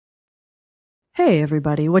Hey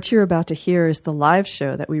everybody, what you're about to hear is the live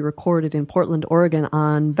show that we recorded in Portland, Oregon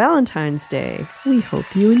on Valentine's Day. We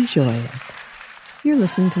hope you enjoy it. You're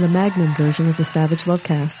listening to the Magnum version of the Savage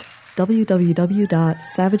Lovecast.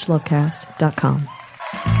 www.savagelovecast.com.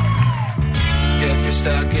 If you're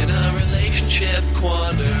stuck in a relationship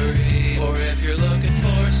quandary, or if you're looking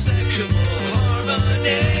for sexual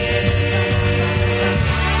harmony,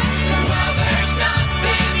 well, there's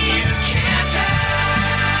nothing you can't ask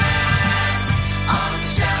on the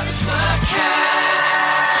Savage Lovecast.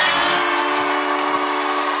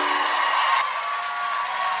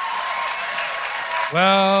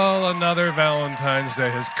 Well, another Valentine's Day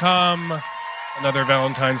has come. Another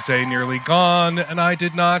Valentine's Day nearly gone, and I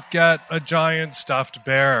did not get a giant stuffed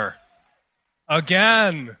bear.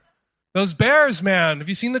 Again. Those bears, man. Have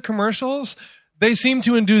you seen the commercials? They seem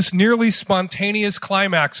to induce nearly spontaneous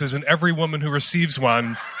climaxes in every woman who receives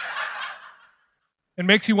one. It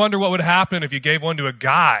makes you wonder what would happen if you gave one to a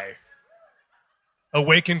guy.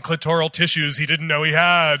 Awakened clitoral tissues he didn't know he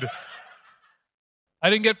had. I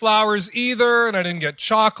didn't get flowers either, and I didn't get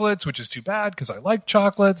chocolates, which is too bad because I like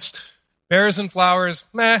chocolates. Bears and flowers,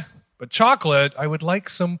 meh. But chocolate, I would like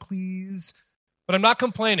some, please. But I'm not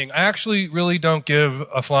complaining. I actually really don't give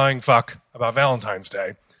a flying fuck about Valentine's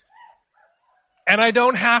Day. And I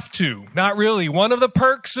don't have to. Not really. One of the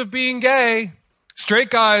perks of being gay, straight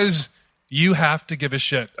guys, you have to give a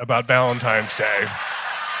shit about Valentine's Day.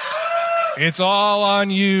 It's all on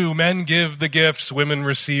you. Men give the gifts, women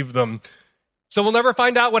receive them. So we'll never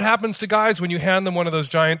find out what happens to guys when you hand them one of those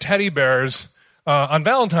giant teddy bears on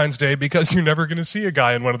Valentine's Day, because you're never going to see a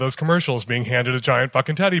guy in one of those commercials being handed a giant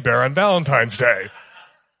fucking teddy bear on Valentine's Day.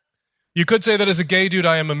 You could say that as a gay dude,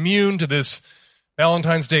 I am immune to this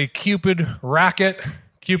Valentine's Day Cupid racket.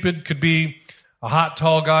 Cupid could be a hot,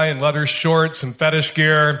 tall guy in leather shorts and fetish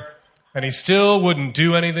gear, and he still wouldn't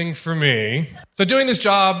do anything for me. So doing this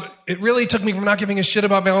job, it really took me from not giving a shit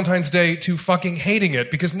about Valentine's Day to fucking hating it,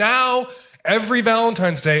 because now every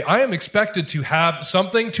Valentine's Day, I am expected to have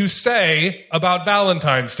something to say about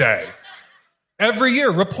Valentine's Day. Every year,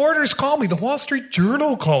 reporters call me. The Wall Street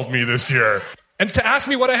Journal called me this year, and to ask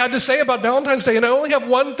me what I had to say about Valentine's Day, and I only have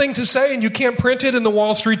one thing to say, and you can't print it in the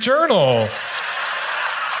Wall Street Journal.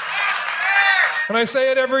 And I say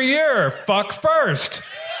it every year, fuck first.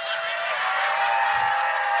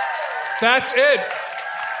 That's it.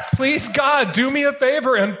 Please, God, do me a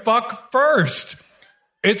favor and fuck first.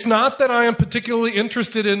 It's not that I am particularly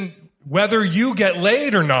interested in whether you get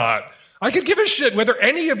laid or not. I could give a shit whether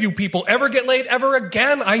any of you people ever get laid ever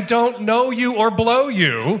again. I don't know you or blow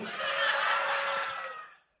you.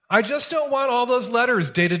 I just don't want all those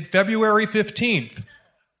letters dated February 15th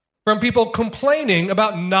from people complaining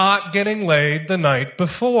about not getting laid the night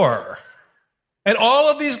before. And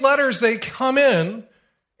all of these letters, they come in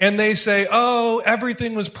and they say, oh,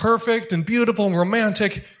 everything was perfect and beautiful and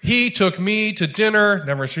romantic. He took me to dinner.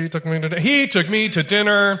 Never she took me to dinner. He took me to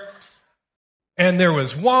dinner. And there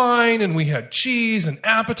was wine and we had cheese and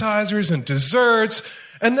appetizers and desserts.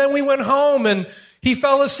 And then we went home and he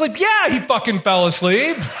fell asleep. Yeah, he fucking fell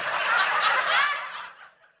asleep.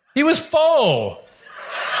 He was full.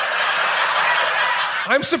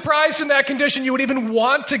 I'm surprised in that condition you would even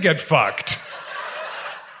want to get fucked.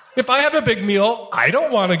 If I have a big meal, I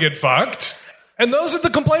don't want to get fucked. And those are the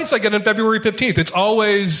complaints I get on February 15th. It's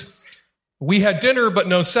always, we had dinner but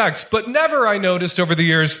no sex. But never, I noticed over the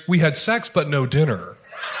years, we had sex but no dinner.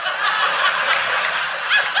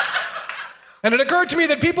 And it occurred to me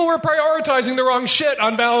that people were prioritizing the wrong shit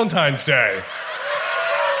on Valentine's Day.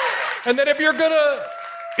 And that if you're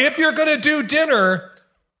gonna do dinner,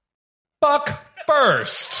 fuck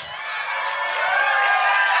first.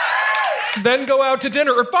 Then go out to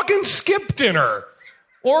dinner, or fucking skip dinner.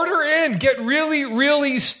 Order in, get really,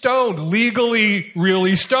 really stoned, legally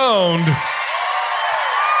really stoned.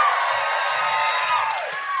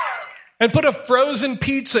 And put a frozen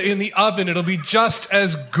pizza in the oven. It'll be just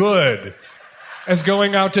as good as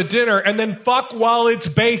going out to dinner, and then fuck while it's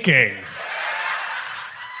baking.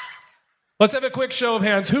 Let's have a quick show of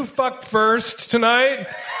hands. Who fucked first tonight?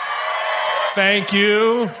 Thank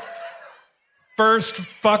you. First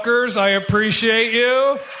fuckers, I appreciate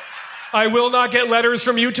you. I will not get letters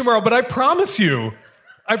from you tomorrow, but I promise you,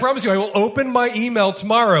 I will open my email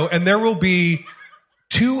tomorrow and there will be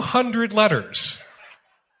 200 letters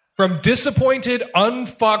from disappointed,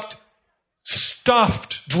 unfucked,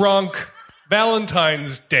 stuffed, drunk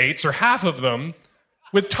Valentine's dates, or half of them,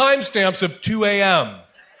 with timestamps of 2 a.m.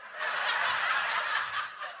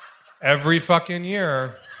 every fucking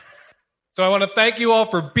year. So I want to thank you all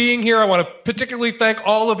for being here. I want to particularly thank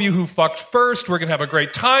all of you who fucked first. We're going to have a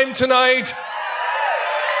great time tonight.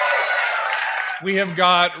 We have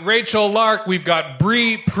got Rachel Lark. We've got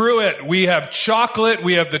Bree Pruitt. We have chocolate.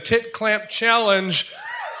 We have the Tit Clamp Challenge.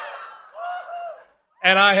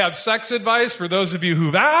 And I have sex advice for those of you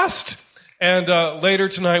who've asked. And later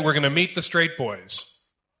tonight, we're going to meet the straight boys.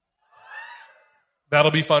 That'll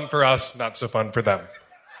be fun for us, not so fun for them.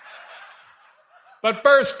 But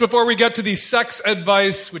first, before we get to the sex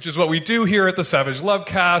advice, which is what we do here at the Savage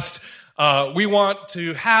Lovecast, we want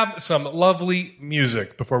to have some lovely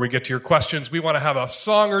music before we get to your questions. We want to have a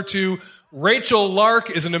song or two. Rachel Lark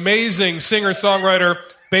is an amazing singer-songwriter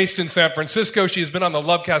based in San Francisco. She has been on the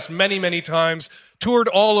Lovecast many, many times, toured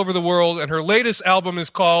all over the world, and her latest album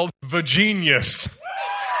is called Vagenius.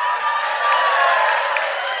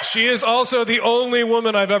 She is also the only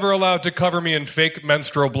woman I've ever allowed to cover me in fake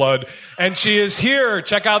menstrual blood. And she is here.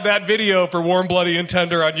 Check out that video for Warm, Bloody, and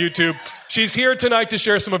Tender on YouTube. She's here tonight to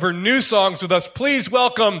share some of her new songs with us. Please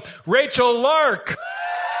welcome Rachel Lark.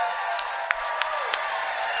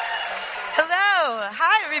 Hello.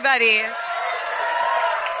 Hi, everybody.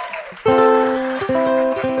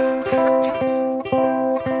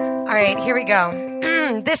 All right, here we go.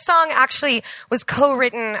 This song actually was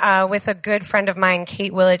co-written with a good friend of mine,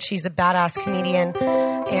 Kate Willett. She's a badass comedian.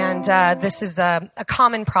 And this is a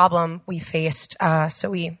common problem we faced, so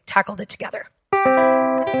we tackled it together.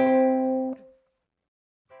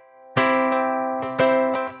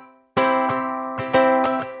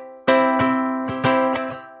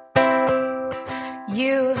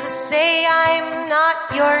 You say I'm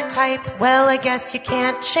not your type. Well, I guess you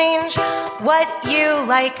can't change what you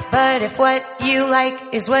like. But if what you like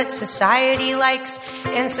is what society likes,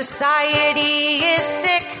 and society is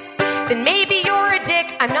sick, then maybe you're a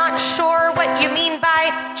dick. I'm not sure what you mean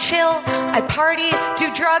by chill. I party,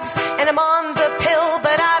 do drugs, and I'm on the pill.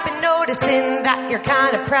 But I've been noticing that you're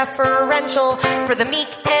kind of preferential for the meek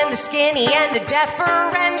and the skinny and the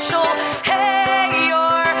deferential. Hey,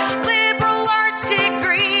 your liberal arts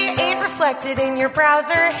degree ain't reflected in your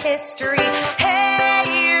browser history. Hey,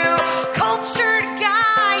 you cultured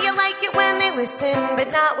guy, you like it when they listen,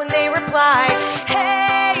 but not when they reply.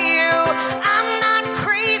 Hey, you, I'm not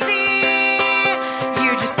crazy.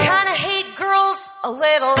 You just kind of hate girls a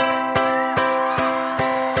little.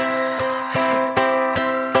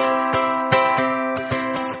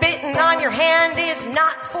 Spitting on your hand is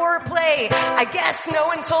not foreplay. I guess no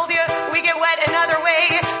one told you we get wet another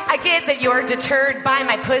way. I get that you're deterred by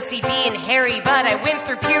my pussy being hairy, but I went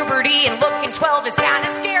through puberty and looking 12 is kind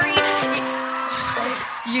of scary.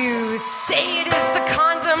 You say it is the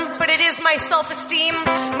condom, but it is my self-esteem,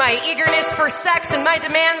 my eagerness for sex, and my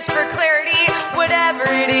demands for clarity. Whatever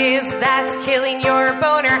it is that's killing your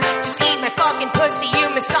boner, just eat my fucking pussy, you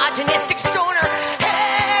misogynistic stoner.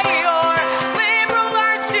 Hey, your liberal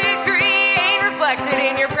arts degree ain't reflected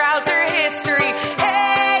in your browser history.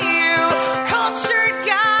 Hey, you cultured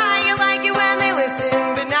guy, you like it when they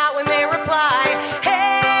listen, but not when they reply.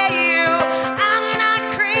 Hey, you, I'm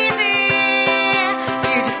not crazy.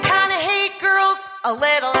 You just kind of hate girls a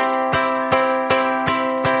little.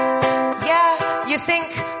 Yeah, you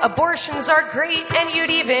think abortions are great and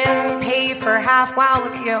you'd even pay for half. Wow,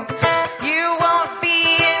 look at you. You won't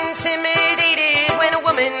be intimidated when a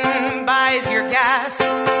woman buys your gas.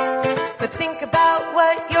 But think about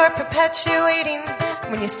what you're perpetuating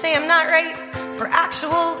when you say I'm not right for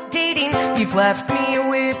actual dating. You've left me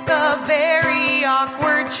with a very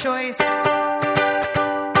awkward choice.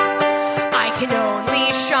 I can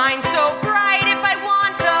only shine so bright if I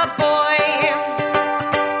want a boy.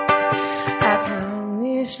 I can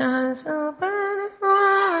only shine so bright if I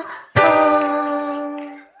want a boy.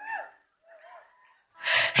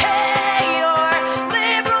 Hey, your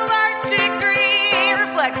liberal arts degree ain't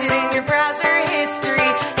reflected in your browser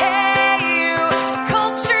history. Hey, you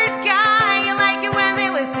cultured guy, you like it when they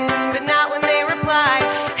listen, but not when they reply.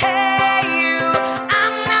 Hey, you,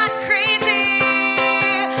 I'm not crazy.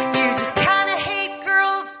 You just kind of hate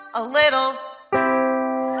girls a little.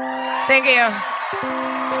 Thank you.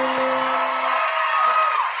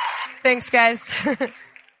 Thanks, guys. All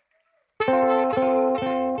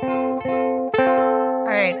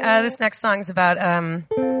right, this next song's about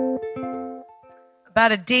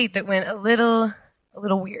a date that went a little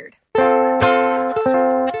weird. Here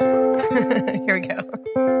we go.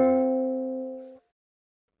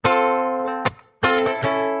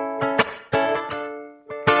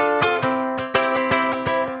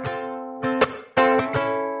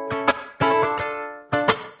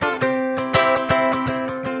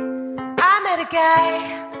 I met a guy.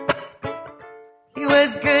 He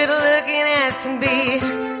was good looking as can be.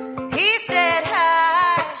 He said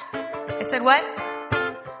hi. I said, what?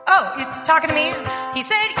 Oh, you're talking to me? He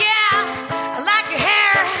said, yeah, I like your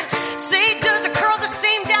hair. Say, does it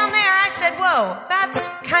Oh, that's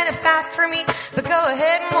kind of fast for me, but go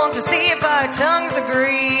ahead and won't you see if our tongues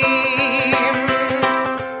agree?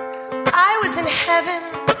 I was in heaven.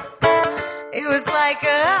 It was like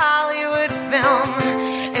a Hollywood film,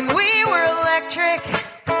 and we were electric.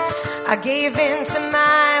 I gave in to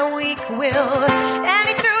my weak will, and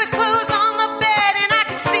he threw his clothes on the bed, and I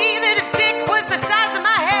could see that his dick was the size of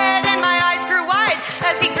my head, and my eyes grew wide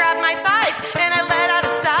as he grabbed my thighs, and I let out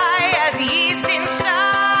a sigh as he eased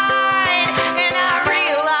inside, and I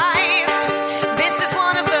realized this is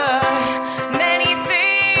one of the many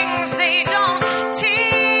things they don't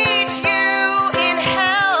teach you in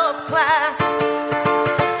health class.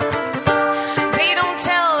 They don't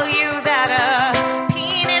tell you that a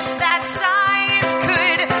penis that size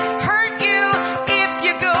could hurt you if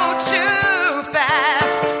you go too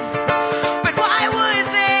fast. But why would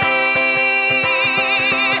they?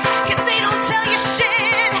 'Cause they don't tell you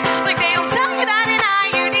shit. Like they don't tell you that an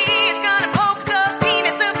IUD is gonna poke the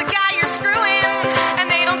penis of the guy you're screwing. And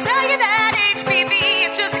they don't tell you that HPV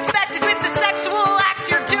is just expected with the sexual acts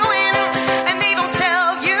you're doing. And they don't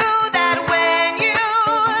tell you that when you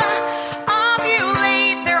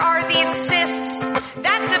ovulate, there are these cysts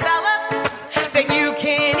that develop that you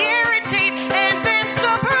can irritate and then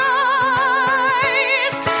surprise.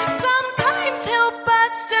 Sometimes he'll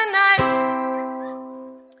bust a nut,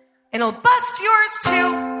 and he'll bust yours too.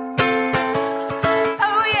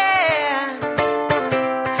 Oh yeah,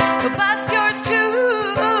 he'll bust yours too.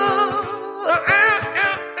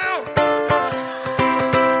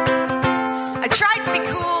 I tried to be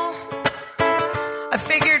cool. I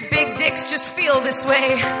figured big dicks just feel this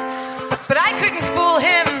way, but I couldn't fool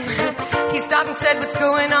him. He stopped and said, "What's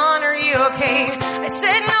going on? Are you okay?" I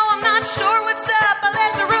said, "No, I'm not sure what's up." I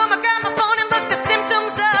left the room, I grabbed my phone and looked the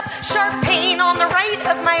symptoms up. Sharp pain on the right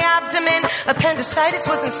of my abdomen. Appendicitis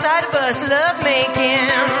was inside of us lovemaking.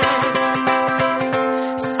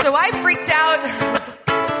 So I freaked out,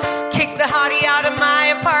 kicked the hottie out of my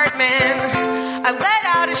apartment. I let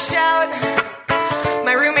out a shout.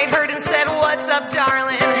 My roommate heard and said, "What's up,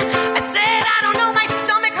 darling?" I said, "I don't know, my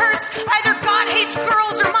stomach hurts. Either God hates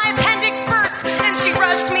girls or my appendix burst." And she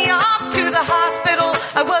rushed me off to the hospital.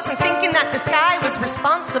 I wasn't thinking that this guy was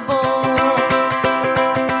responsible.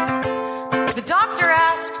 The doctor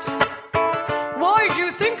asked, "Why'd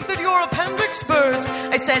you think that your appendix burst?"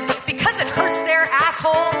 I said, "Because it hurts their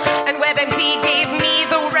asshole." And WebMD gave me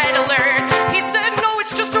the red alert. He said, "No,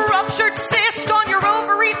 it's just a ruptured cyst on your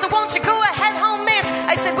ovary, so won't you go ahead home, miss?"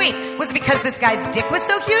 I said, "Wait, was it because this guy's dick was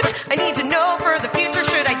so huge? I need to know for the future,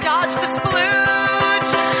 should I dodge the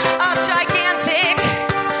splooge of gigantic,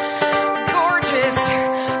 gorgeous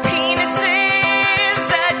penises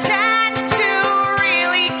attached to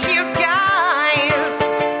really cute guys?"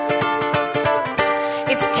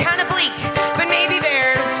 It's kind of bleak, but maybe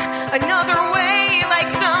there's another way, like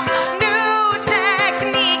some new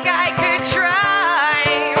technique I could try.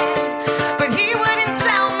 But he wouldn't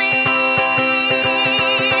tell me,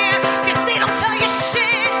 'cause they don't tell you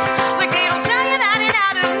shit. Like they don't tell you that an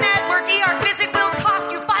out-of-network ER visit will cost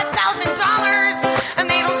you $5,000. And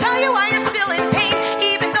they don't tell you why you're still in pain,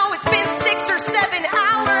 even though it's been 6 or 7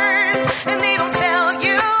 hours. And they don't tell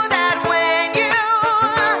you that when you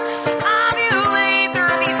ovulate, there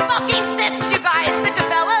are these fucking cysts, you guys, that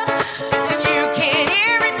develop, and you can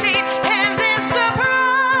irritate and then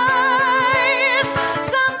surprise.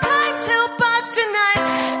 Sometimes he'll bust a nut,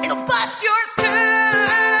 and he'll bust yours too.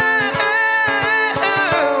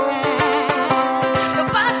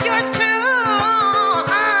 He'll bust yours too.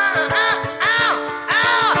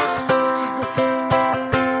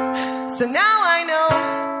 So now I know,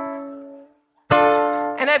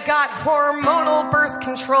 and I've got hormonal birth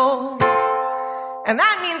control, and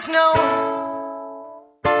that means no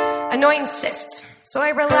annoying cysts. So I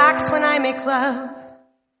relax when I make love,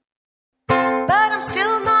 but I'm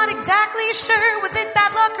still not exactly sure. Was it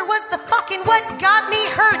bad luck or was the fucking what got me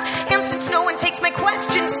hurt? And since no one takes my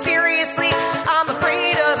questions seriously, I'm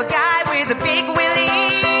afraid of a guy with a big willy.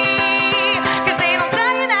 'Cause they don't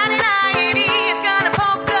tell you that an IUD is gonna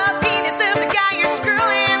poke the penis of the guy you're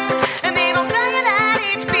screwing. And they don't tell you that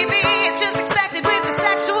HPV is just expected with the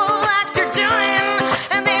sexual acts you're doing.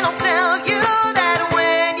 And they don't tell you that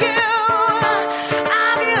when you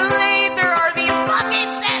ovulate, there are these fucking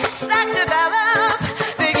cysts that develop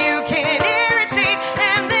that you can irritate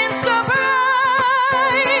and then surprise.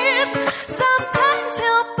 Sometimes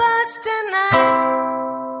he'll bust a nut,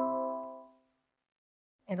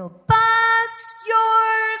 and he'll bust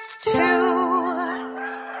yours too.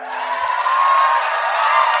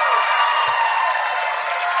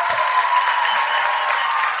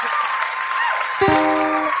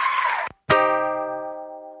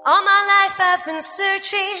 All my life I've been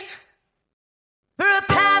searching for a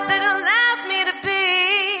path that allows me to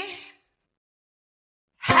be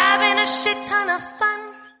having a shit ton of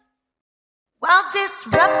fun while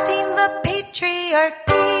disrupting the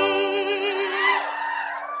patriarchy.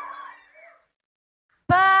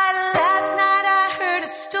 But last night I heard a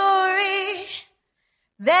story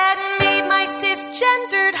that made my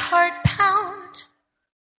cisgendered heart pound,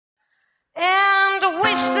 and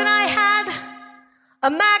wish that I had a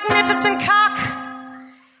magnificent cock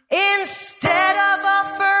instead of a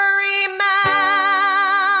furry mound.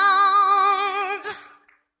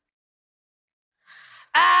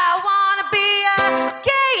 I wanna be a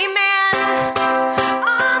gay man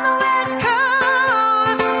on the West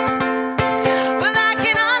Coast, but I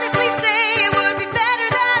can honestly say it would be better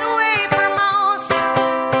that way for most.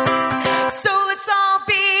 So let's all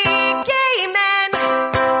be gay men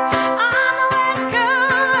on the West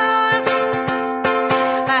Coast,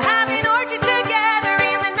 having orgies together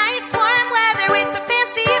in the nice warm weather with the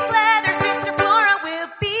fanciest leather. Sister Flora will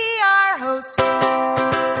be our host.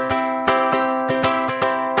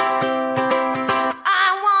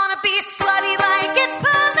 I wanna be slutty like it's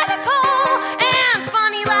political and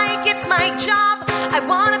funny like it's my job. I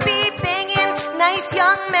wanna be banging nice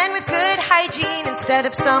young men with good hygiene instead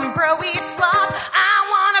of some broy slob. I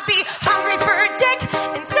wanna be hungry for dick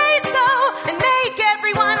and say so and make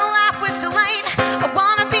everyone laugh with delight. I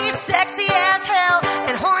wanna be sexy as hell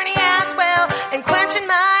and horny as well and quenching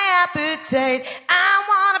my appetite. I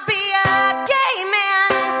wanna be a gay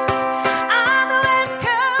man on the West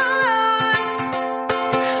Coast.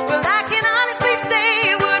 Well, I can honestly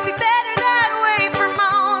say it would be better that way for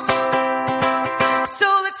most. So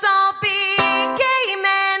let's all be gay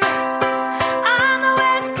men on the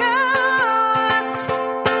West Coast,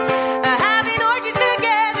 having orgies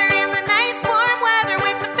together in the nice warm weather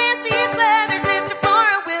with the fanciest leather. Sister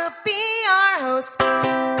Flora will be our host.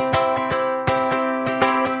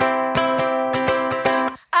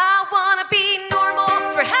 I wanna be normal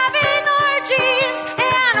for having orgies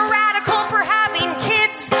and radical for having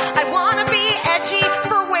kids. I wanna be edgy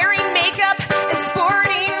for wearing makeup and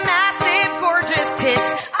sporting massive gorgeous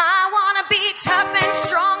tits. I wanna be tough and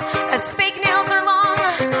strong as fake nails are long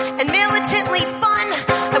and militantly fun.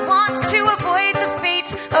 I want to avoid the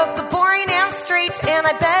fate of the boring and straight, and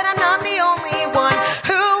I bet I'm not the only one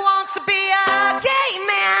who wants to be a gay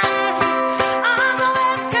man on the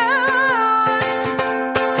West Coast.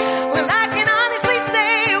 Well, I can honestly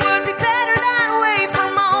say it would be better that way for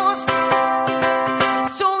most.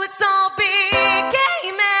 So let's all be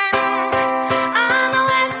gay men on the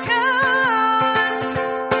West Coast,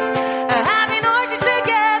 having orgies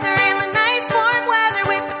together in the nice warm weather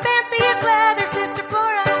with the fanciest leather. Sister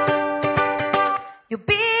Flora, you'll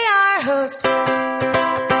be our host.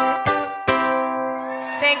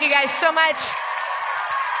 Thank you guys so much.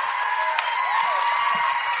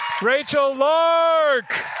 Rachel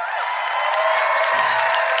Lark!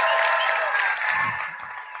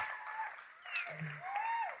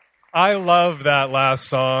 I love that last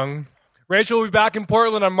song. Rachel will be back in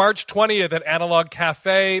Portland on March 20th at Analog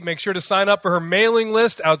Cafe. Make sure to sign up for her mailing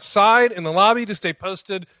list outside in the lobby to stay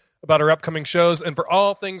posted about her upcoming shows. And for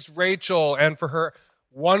all things Rachel and for her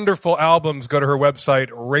wonderful albums, go to her website,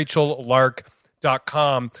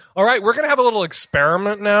 rachellark.com. All right, we're going to have a little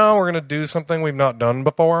experiment now. We're going to do something we've not done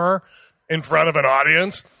before in front of an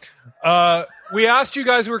audience. We asked you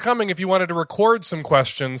guys who were coming if you wanted to record some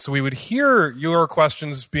questions so we would hear your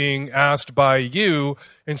questions being asked by you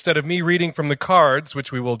instead of me reading from the cards,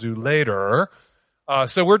 which we will do later.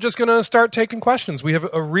 So we're just going to start taking questions. We have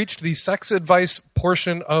reached the sex advice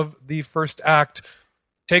portion of the first act.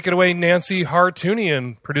 Take it away, Nancy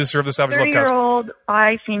Hartunian, producer of the Savage Lovecast. 30-year-old,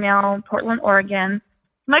 bi, female, Portland, Oregon.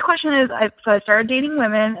 My question is, I started dating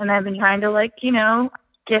women, and I've been trying to,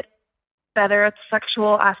 get better at the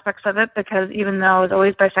sexual aspects of it, because even though I was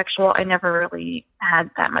always bisexual, I never really had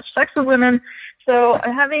that much sex with women. So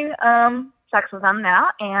I'm having sex with them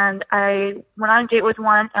now, and I went on a date with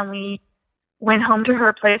one, and we went home to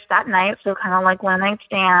her place that night, so kind of like one night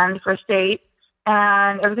stand, first date,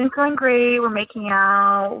 and everything's going great. We're making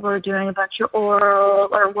out, we're doing a bunch of oral,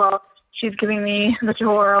 she's giving me a bunch of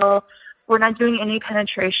oral. We're not doing any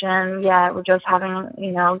penetration yet. We're just having,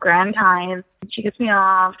 grand time. She gets me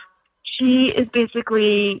off. She is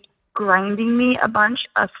basically grinding me a bunch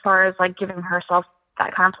as far as giving herself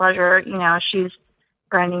that kind of pleasure. She's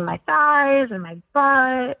grinding my thighs and my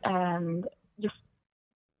butt and just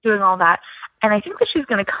doing all that. And I think that she's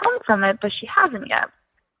going to come from it, but she hasn't yet.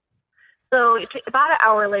 So about an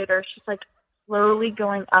hour later, she's slowly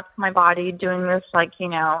going up my body, doing this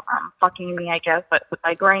fucking me, I guess, but with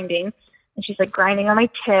my grinding. and she's like grinding on my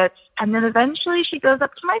tits. And then eventually she goes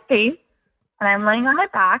up to my face, and I'm laying on my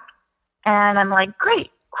back, and I'm like, great,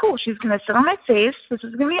 cool. She's going to sit on my face. This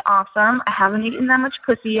is going to be awesome. I haven't eaten that much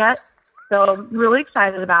pussy yet, so I'm really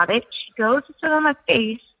excited about it. She goes to sit on my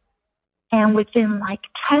face, and within like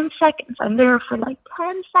 10 seconds, I'm there for like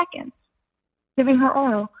 10 seconds, giving her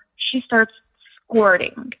oil, she starts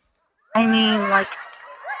squirting. I mean, like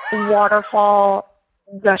waterfall,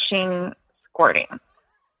 gushing, squirting.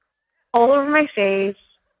 All over my face,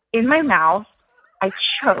 in my mouth. I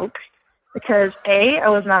choke because A, I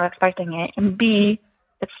was not expecting it, and B,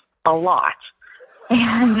 it's a lot.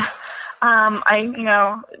 And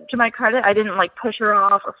to my credit, I didn't like push her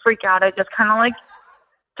off or freak out. I just kind of like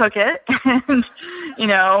took it and,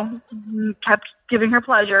 kept giving her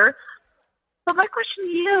pleasure. But my question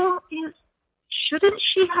to you is, shouldn't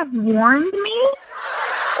she have warned me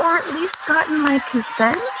or at least gotten my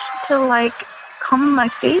consent to like come in my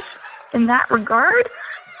face in that regard?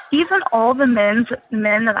 Even all the men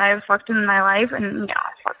that I've fucked in my life, and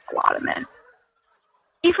I fucked a lot of men,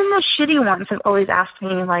 even the shitty ones have always asked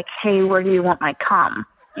me like, hey, where do you want my cum?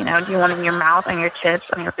 Do you want it in your mouth, on your tits,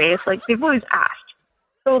 on your face? Like, they've always asked.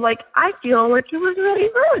 So like, I feel like it was really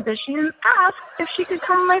rude that she didn't ask if she could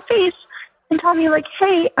come in my face and tell me like,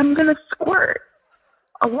 hey, I'm going to squirt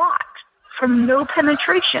a lot from no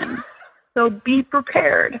penetration. So be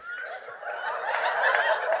prepared.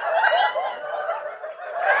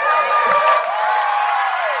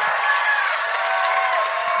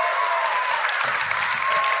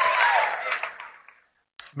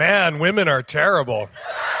 Man, women are terrible.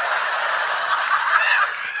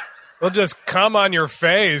 They'll just come on your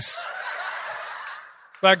face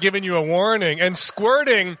without giving you a warning. And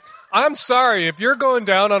squirting, I'm sorry, if you're going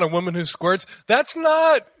down on a woman who squirts, that's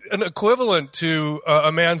not an equivalent to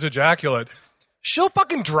a man's ejaculate. She'll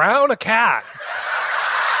fucking drown a cat.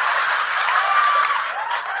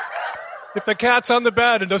 If the cat's on the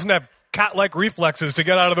bed and doesn't have cat-like reflexes to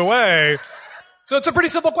get out of the way. So it's a pretty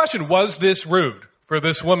simple question. Was this rude for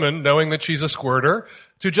this woman, knowing that she's a squirter,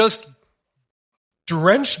 to just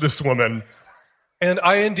drench this woman? And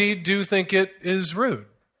I indeed do think it is rude.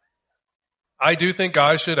 I do think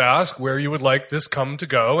guys should ask where you would like this cum to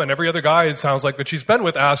go. And every other guy, it sounds like, that she's been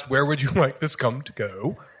with asked, where would you like this cum to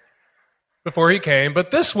go? Before he came.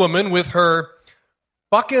 But this woman, with her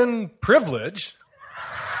fucking privilege,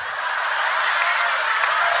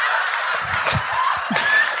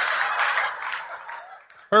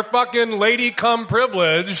 her fucking lady cum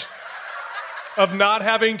privilege of not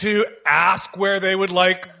having to ask where they would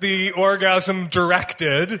like the orgasm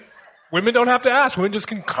directed. Women don't have to ask. Women just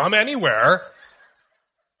can come anywhere,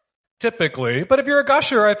 typically. But if you're a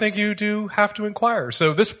gusher, I think you do have to inquire.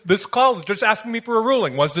 So this call is just asking me for a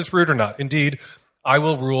ruling. Was this rude or not? Indeed, I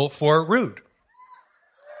will rule for rude.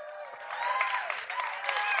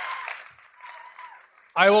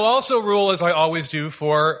 I will also rule, as I always do,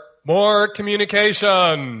 for more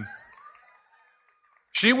communication.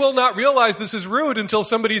 She will not realize this is rude until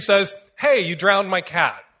somebody says, hey, you drowned my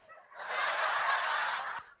cat.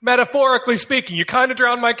 Metaphorically speaking, you kind of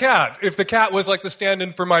drowned my cat. If the cat was like the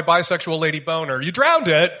stand-in for my bisexual lady boner, you drowned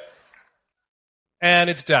it, and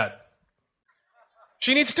it's dead.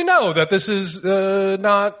 She needs to know that this is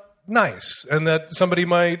not nice, and that somebody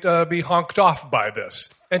might be honked off by this.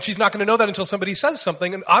 And she's not going to know that until somebody says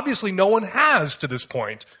something, and obviously no one has to this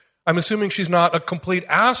point. I'm assuming she's not a complete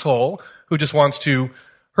asshole who just wants to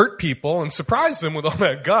hurt people and surprise them with all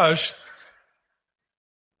that gush.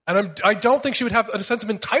 And I don't think she would have a sense of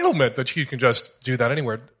entitlement that she can just do that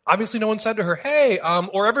anywhere. Obviously, no one said to her, hey,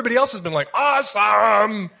 or everybody else has been like,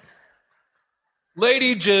 awesome,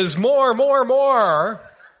 lady jizz, more.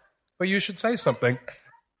 But you should say something.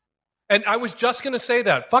 And I was just going to say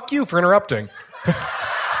that. Fuck you for interrupting.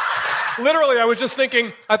 Literally, I was just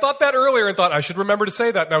thinking, I thought that earlier and thought I should remember to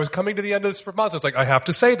say that. And I was coming to the end of this response. It's like, I have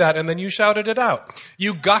to say that. And then you shouted it out.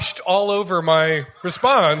 You gushed all over my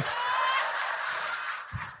response.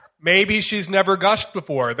 Maybe she's never gushed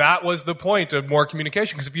before. That was the point of more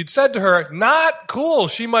communication. Because if you'd said to her, not cool,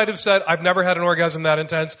 she might have said, I've never had an orgasm that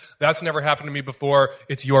intense. That's never happened to me before.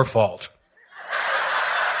 It's your fault.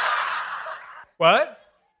 What?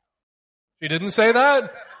 She didn't say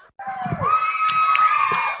that?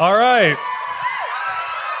 All right.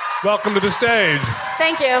 Welcome to the stage.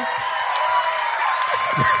 Thank you.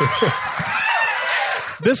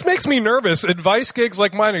 This makes me nervous. Advice gigs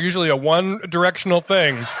like mine are usually a one-directional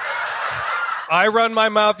thing. I run my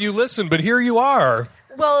mouth, you listen, but here you are.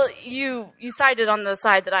 Well, you sided on the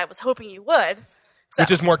side that I was hoping you would. So.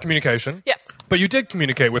 Which is more communication. Yes. But you did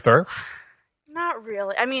communicate with her. Not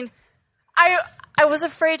really. I mean, I I was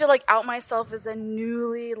afraid to like out myself as a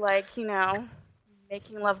newly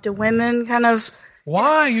making love to women kind of.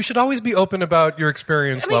 Why? You should always be open about your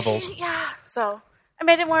experience levels. So I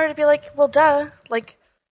didn't want her to be like, well, duh. Like.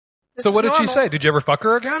 So what did she say? Did you ever fuck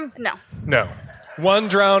her again? No. One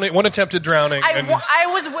attempted drowning. I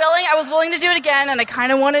was willing to do it again, and I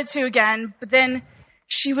kind of wanted to again, but then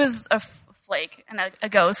she was a flake and a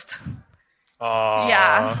ghost. Aww.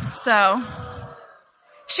 Yeah. So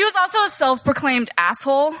she was also a self-proclaimed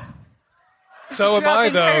asshole. So am I,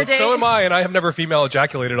 though. So am I, and I have never female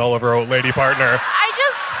ejaculated all over a lady partner.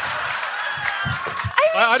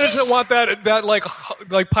 I just don't want that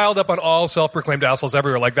like piled up on all self-proclaimed assholes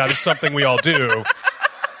everywhere. Like that is something we all do.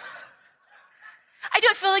 I do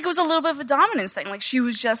feel like it was a little bit of a dominance thing. Like she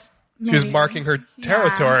was marking her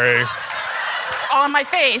territory on my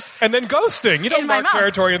face, and then ghosting. You don't mark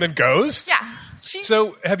territory and then ghost. Yeah.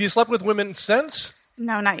 So, have you slept with women since?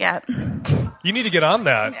 No, not yet. You need to get on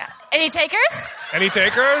that. Yeah. Any takers? Any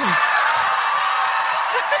takers?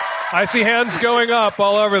 I see hands going up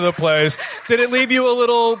all over the place. Did it leave you a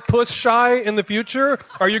little puss shy in the future?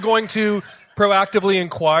 Are you going to proactively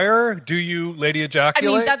inquire? Do you lady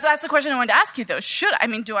ejaculate? That's the question I wanted to ask you, though.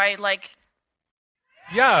 Do I like...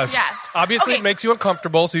 Yes. Obviously, It makes you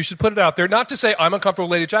uncomfortable, so you should put it out there. Not to say I'm uncomfortable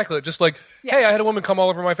with lady ejaculate. Just like, hey, I had a woman come all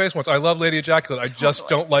over my face once. I love lady ejaculate. I just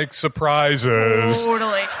don't like surprises.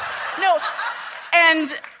 Totally. No,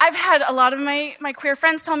 and I've had a lot of my queer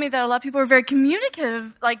friends tell me that a lot of people are very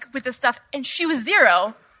communicative, like, with this stuff, and she was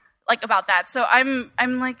zero, like, about that. So I'm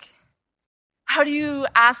like, how do you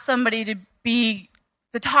ask somebody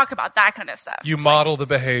to talk about that kind of stuff? You model the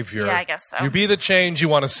behavior. Yeah, I guess so. You be the change you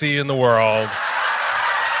want to see in the world.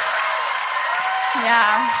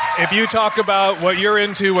 Yeah. If you talk about what you're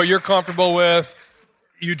into, what you're comfortable with,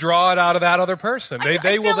 you draw it out of that other person.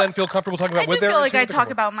 They will then feel comfortable talking about what they're into. I do feel like I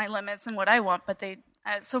talk about my limits and what I want, but they,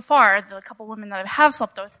 so far, the couple women that I have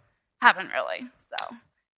slept with haven't really. So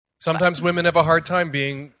sometimes women have a hard time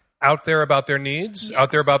being out there about their needs,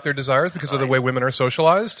 out there about their desires, because of the way women are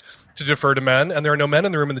socialized to defer to men, and there are no men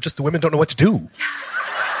in the room, and the women don't know what to do.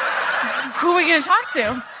 Who are we going to talk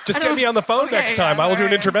to? Just get me on the phone next time. I will do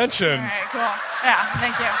an intervention. All right, cool. Yeah,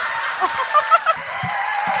 thank you.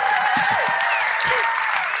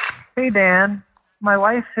 Hey, Dan. My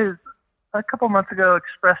wife has, a couple months ago,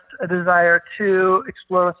 expressed a desire to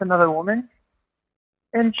explore with another woman.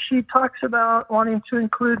 And she talks about wanting to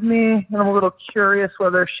include me, and I'm a little curious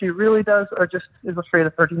whether she really does or just is afraid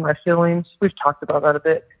of hurting my feelings. We've talked about that a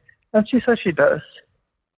bit. And she says she does.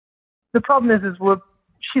 The problem is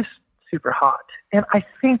she's super hot. And I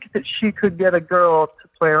think that she could get a girl to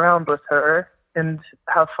play around with her and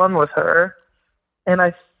have fun with her. And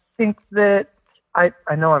I think that I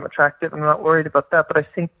know I'm attractive. I'm not worried about that. But I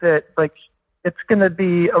think that, like, it's going to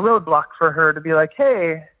be a roadblock for her to be like,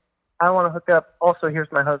 hey, I want to hook up. Also,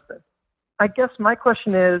 here's my husband. I guess my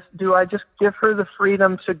question is, do I just give her the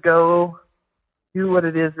freedom to go do what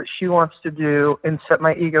it is that she wants to do and set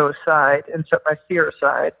my ego aside and set my fear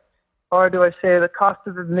aside? Or do I say the cost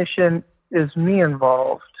of admission is me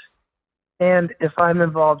involved? And if I'm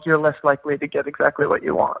involved, you're less likely to get exactly what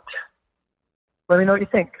you want. Let me know what you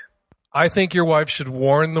think. I think your wife should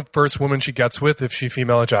warn the first woman she gets with if she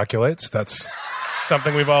female ejaculates. That's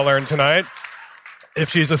something we've all learned tonight. If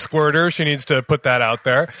she's a squirter, she needs to put that out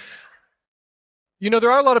there. You know,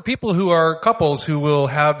 there are a lot of people who are couples who will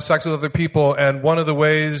have sex with other people, and one of the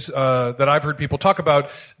ways that I've heard people talk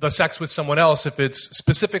about the sex with someone else, if it's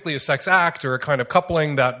specifically a sex act or a kind of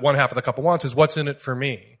coupling that one half of the couple wants, is what's in it for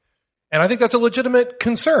me? And I think that's a legitimate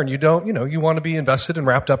concern. You want to be invested and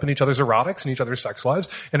wrapped up in each other's erotics and each other's sex lives.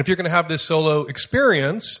 And if you're going to have this solo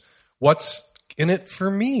experience, what's in it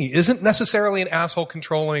for me isn't necessarily an asshole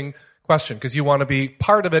controlling question, because you want to be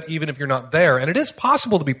part of it even if you're not there. And it is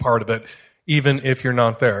possible to be part of it even if you're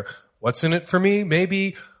not there. What's in it for me?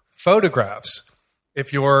 Maybe photographs.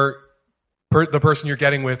 If the person you're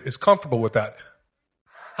getting with is comfortable with that.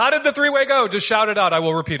 How did the three-way go? Just shout it out. I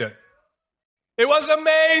will repeat it. It was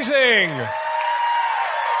amazing.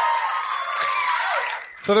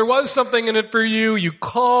 So there was something in it for you. You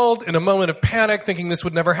called in a moment of panic thinking this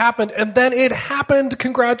would never happen, and then it happened.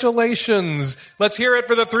 Congratulations. Let's hear it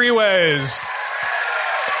for the three-ways.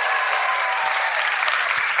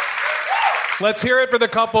 Let's hear it for the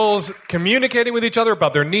couples communicating with each other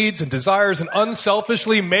about their needs and desires and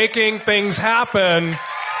unselfishly making things happen.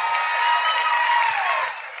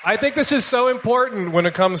 I think this is so important when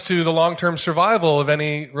it comes to the long-term survival of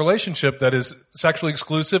any relationship that is sexually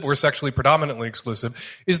exclusive or sexually predominantly exclusive,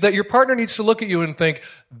 is that your partner needs to look at you and think,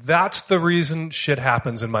 that's the reason shit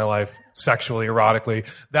happens in my life sexually, erotically.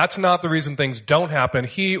 That's not the reason things don't happen.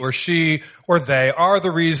 He or she or they are the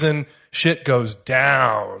reason shit goes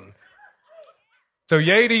down. So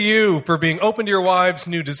yay to you for being open to your wife's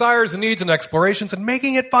new desires and needs and explorations and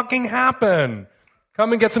making it fucking happen.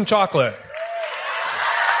 Come and get some chocolate.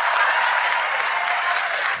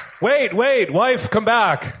 Wait, wife, come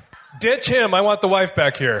back. Ditch him. I want the wife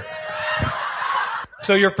back here.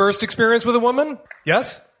 So your first experience with a woman?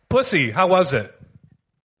 Yes? Pussy, how was it?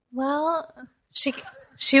 Well,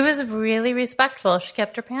 she was really respectful. She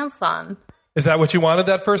kept her pants on. Is that what you wanted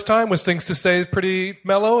that first time? Was things to stay pretty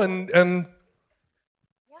mellow and Yeah,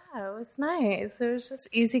 it was nice. It was just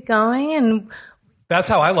easygoing and... That's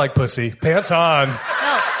how I like pussy. Pants on.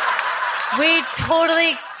 No, we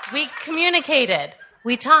communicated.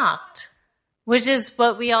 We talked, which is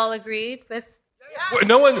what we all agreed with.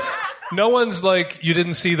 No one's like, you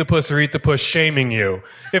didn't see the puss or eat the puss shaming you.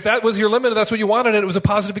 If that was your limit and that's what you wanted and it was a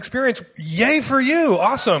positive experience, yay for you.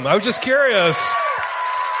 Awesome. I was just curious.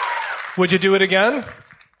 Would you do it again?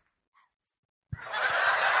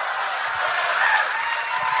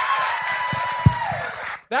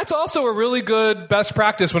 That's also a really good best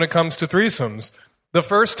practice when it comes to threesomes. The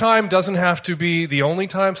first time doesn't have to be the only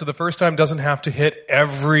time, so the first time doesn't have to hit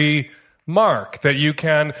every mark. That you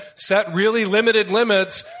can set really limited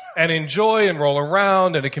limits and enjoy and roll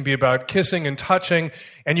around, and it can be about kissing and touching,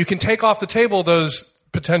 and you can take off the table those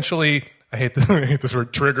potentially, I hate this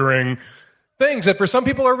word, triggering things that for some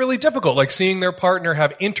people are really difficult, like seeing their partner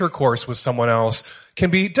have intercourse with someone else can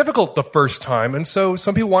be difficult the first time. And so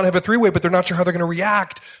some people want to have a three-way, but they're not sure how they're going to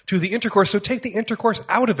react to the intercourse. So take the intercourse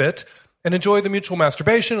out of it and enjoy the mutual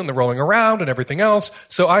masturbation and the rolling around and everything else.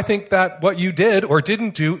 So I think that what you did or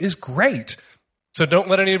didn't do is great. So don't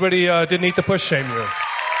let anybody didn't eat the push shame you.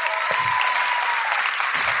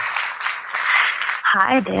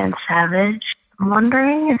 Hi, Dan Savage. I'm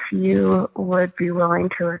wondering if you would be willing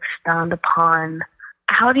to expound upon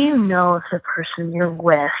how do you know if the person you're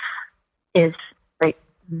with is like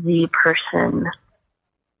the person,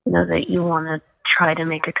 you know, that you want to try to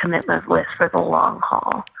make a commitment with for the long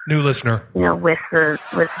haul. New listener. You know, with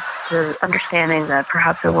the understanding that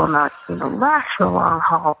perhaps it will not, you know, last for the long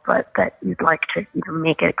haul, but that you'd like to, you know,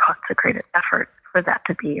 make a consecrated effort for that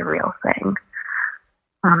to be a real thing.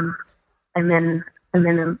 I'm in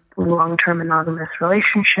a long-term monogamous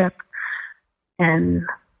relationship and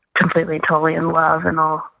completely, totally in love and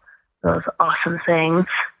all those awesome things.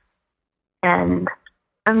 And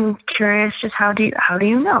I'm curious, just how do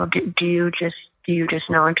you know? Do you just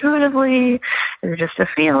know intuitively? Is it just a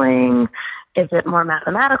feeling? Is it more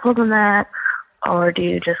mathematical than that? Or do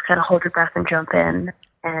you just kind of hold your breath and jump in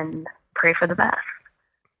and pray for the best?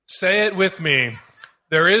 Say it with me.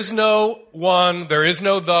 There is no one, there is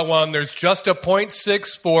no the one, there's just a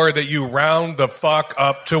 0.64 that you round the fuck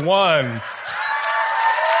up to 1.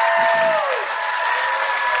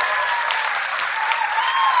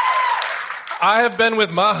 I have been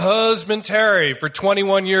with my husband, Terry, for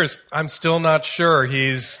 21 years. I'm still not sure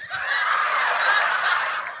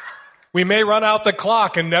we may run out the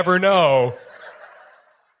clock and never know.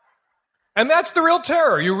 And that's the real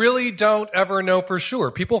terror. You really don't ever know for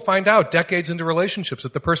sure. People find out decades into relationships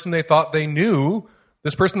that the person they thought they knew,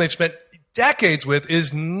 this person they've spent decades with,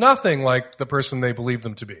 is nothing like the person they believed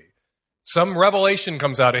them to be. Some revelation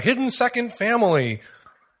comes out, a hidden second family,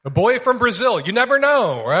 a boy from Brazil. You never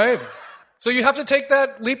know, right? So you have to take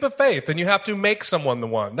that leap of faith and you have to make someone the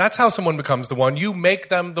one. That's how someone becomes the one. You make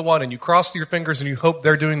them the one and you cross your fingers and you hope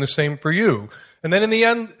they're doing the same for you. And then in the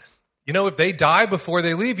end, you know, if they die before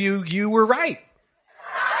they leave you, you were right.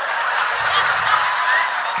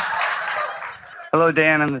 Hello,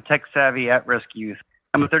 Dan. I'm the tech-savvy at-risk youth.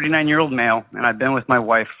 I'm a 39-year-old male, and I've been with my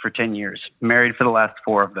wife for 10 years, married for the last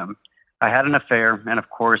 4 of them. I had an affair, and of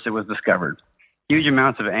course, it was discovered. Huge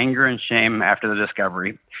amounts of anger and shame after the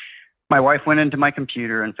discovery. My wife went into my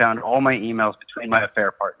computer and found all my emails between my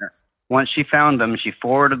affair partner. Once she found them, she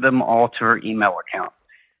forwarded them all to her email account.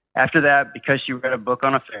 After that, because she read a book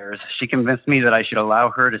on affairs, she convinced me that I should allow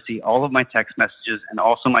her to see all of my text messages and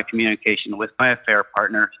also my communication with my affair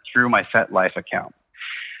partner through my FetLife account.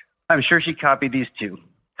 I'm sure she copied these too.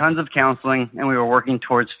 Tons of counseling, and we were working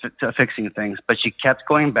towards fixing things, but she kept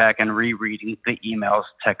going back and rereading the emails,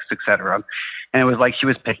 texts, etc., and it was like she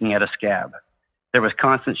was picking at a scab. There was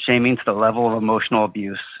constant shaming to the level of emotional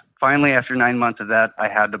abuse. Finally, after 9 months of that, I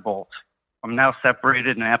had to bolt. I'm now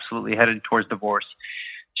separated and absolutely headed towards divorce.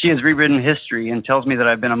 She has rewritten history and tells me that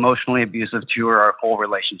I've been emotionally abusive to her our whole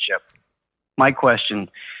relationship. My question,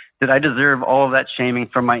 did I deserve all of that shaming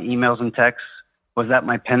from my emails and texts? Was that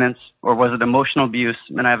my penance, or was it emotional abuse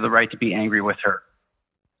and I have the right to be angry with her?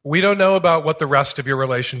 We don't know about what the rest of your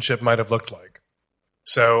relationship might have looked like.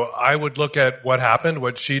 So I would look at what happened,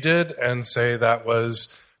 what she did, and say that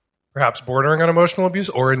was perhaps bordering on emotional abuse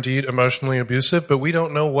or indeed emotionally abusive, but we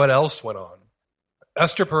don't know what else went on.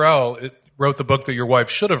 Esther Perel wrote the book that your wife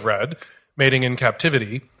should have read, Mating in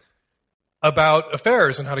Captivity, about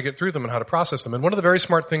affairs and how to get through them and how to process them. And one of the very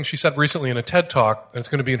smart things she said recently in a TED Talk, and it's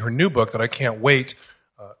going to be in her new book that I can't wait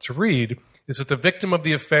to read, is that the victim of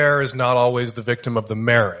the affair is not always the victim of the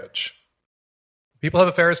marriage. People have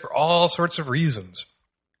affairs for all sorts of reasons.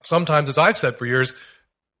 Sometimes, as I've said for years,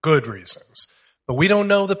 good reasons. But we don't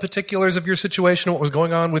know the particulars of your situation, what was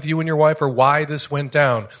going on with you and your wife, or why this went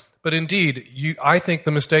down. But indeed, I think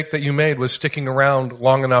the mistake that you made was sticking around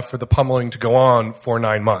long enough for the pummeling to go on for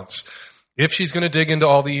 9 months. If she's going to dig into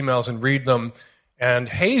all the emails and read them and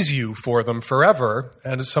haze you for them forever,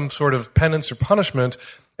 and as some sort of penance or punishment,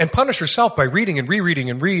 and punish herself by reading and rereading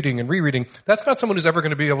and reading and rereading, that's not someone who's ever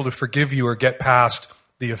going to be able to forgive you or get past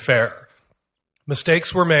the affair.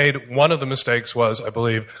 Mistakes were made. One of the mistakes was, I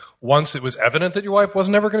believe, once it was evident that your wife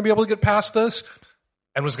wasn't ever going to be able to get past this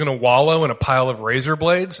and was going to wallow in a pile of razor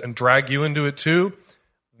blades and drag you into it too,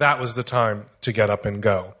 that was the time to get up and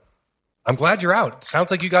go. I'm glad you're out. It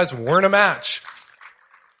sounds like you guys weren't a match.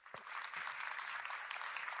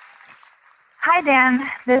 Hi, Dan.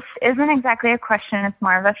 This isn't exactly a question. It's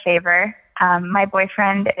more of a favor. My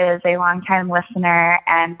boyfriend is a longtime listener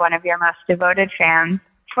and one of your most devoted fans.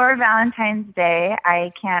 For Valentine's Day,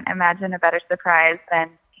 I can't imagine a better surprise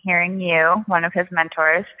than hearing you, one of his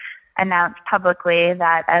mentors, announce publicly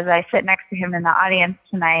that as I sit next to him in the audience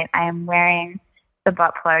tonight, I am wearing the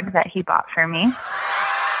butt plug that he bought for me.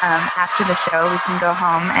 After the show, we can go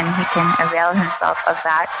home and he can avail himself of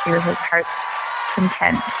that to his heart's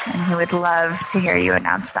content. And he would love to hear you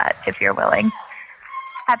announce that if you're willing.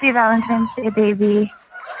 Happy Valentine's Day, baby.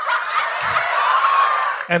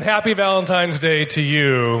 And happy Valentine's Day to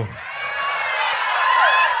you.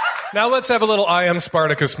 Now let's have a little I am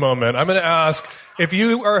Spartacus moment. I'm going to ask, if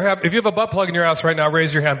you have a butt plug in your ass right now,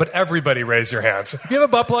 raise your hand, but everybody raise your hands. If you have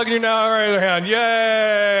a butt plug in your now, raise your hand.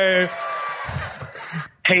 Yay!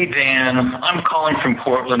 Hey, Dan. I'm calling from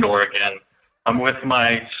Portland, Oregon. I'm with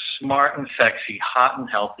my smart and sexy, hot and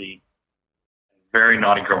healthy, very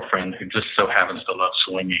naughty girlfriend who just so happens to love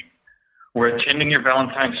swinging. We're attending your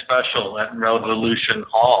Valentine's special at Revolution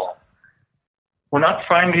Hall. We're not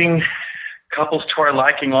finding couples to our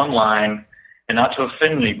liking online, and not to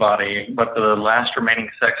offend anybody, but the last remaining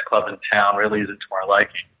sex club in town really isn't to our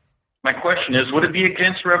liking. My question is, would it be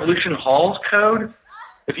against Revolution Hall's code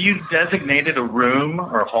if you designated a room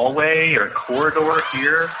or a hallway or a corridor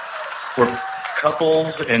here where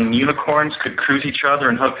couples and unicorns could cruise each other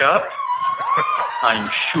and hook up? I'm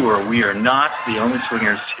sure we are not the only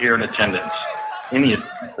swingers here in attendance. Any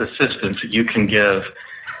assistance that you can give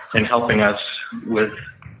in helping us with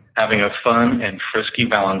having a fun and frisky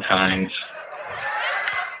Valentine's.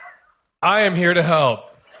 I am here to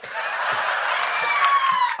help.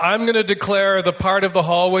 I'm going to declare the part of the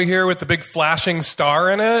hallway here with the big flashing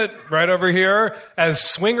star in it, right over here, as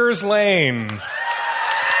Swingers Lane.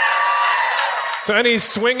 So any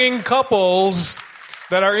swinging couples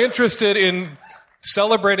that are interested in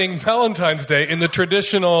celebrating Valentine's Day in the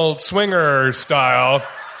traditional swinger style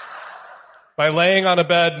by laying on a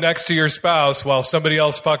bed next to your spouse while somebody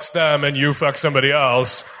else fucks them and you fuck somebody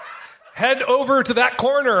else, head over to that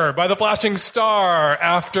corner by the flashing star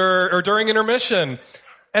after or during intermission,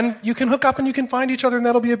 and you can hook up and you can find each other, and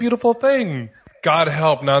that'll be a beautiful thing. God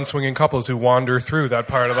help non-swinging couples who wander through that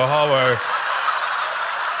part of the hallway.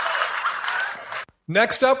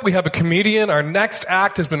 Next up, we have a comedian. Our next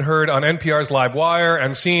act has been heard on NPR's Live Wire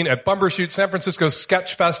and seen at Bumbershoot, San Francisco's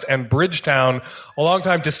Sketchfest, and Bridgetown. A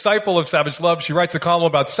longtime disciple of Savage Love, she writes a column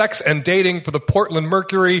about sex and dating for the Portland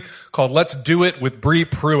Mercury called Let's Do It with Bree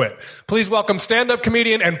Pruitt. Please welcome stand-up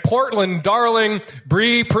comedian and Portland darling,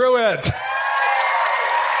 Bree Pruitt.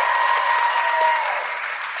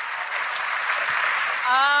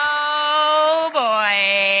 Oh,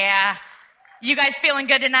 boy. You guys feeling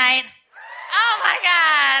good tonight? Oh, my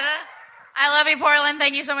God. I love you, Portland.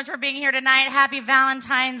 Thank you so much for being here tonight. Happy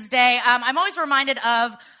Valentine's Day. I'm always reminded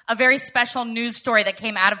of a very special news story that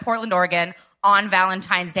came out of Portland, Oregon on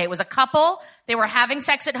Valentine's Day. It was a couple. They were having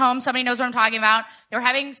sex at home. Somebody knows what I'm talking about. They were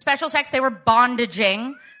having special sex. They were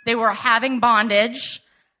bondaging. They were having bondage.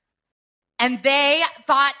 And they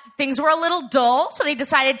thought things were a little dull, so they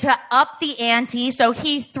decided to up the ante. So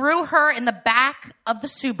he threw her in the back of the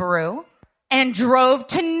Subaru and drove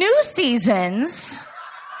to New Seasons.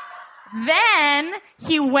 Then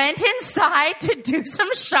he went inside to do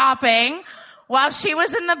some shopping while she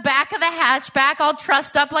was in the back of the hatchback all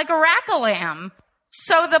trussed up like a rack-a-lamb.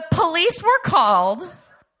 So the police were called,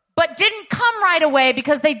 but didn't come right away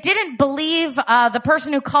because they didn't believe the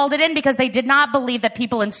person who called it in, because they did not believe that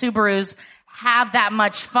people in Subarus have that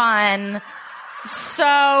much fun.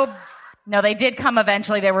 So, no, they did come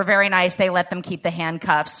eventually. They were very nice. They let them keep the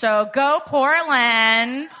handcuffs. So go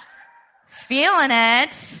Portland. Feeling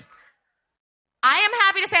it. I am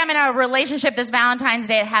happy to say I'm in a relationship this Valentine's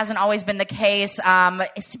Day. It hasn't always been the case.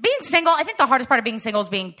 Being single, I think the hardest part of being single is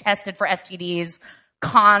being tested for STDs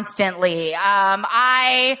constantly.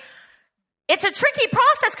 It's a tricky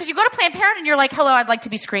process because you go to Planned Parenthood and you're like, hello, I'd like to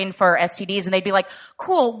be screened for STDs. And they'd be like,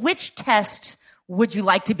 cool, which test would you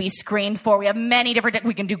like to be screened for? We have many different,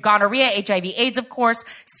 we can do gonorrhea, HIV, AIDS, of course,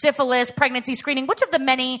 syphilis, pregnancy screening. Which of the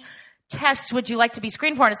many tests would you like to be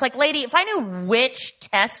screened for? And it's like, lady, if I knew which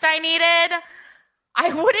test I needed,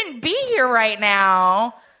 I wouldn't be here right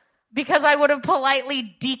now because I would have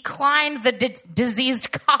politely declined the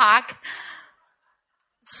diseased cock.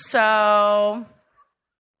 So,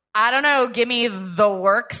 I don't know. Give me the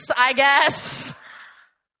works, I guess.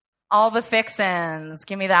 All the fixins.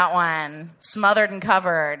 Give me that one. Smothered and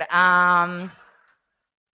covered.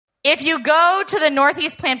 If you go to the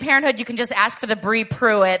Northeast Planned Parenthood, you can just ask for the Brie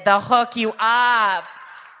Pruitt. They'll hook you up.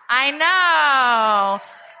 I know.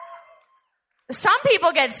 Some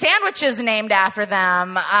people get sandwiches named after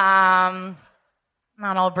them. Not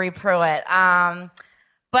old Brie Pruitt.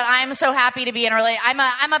 But I'm so happy to be in a relationship.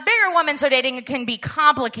 I'm a bigger woman, so dating can be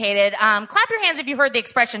complicated. Clap your hands if you've heard the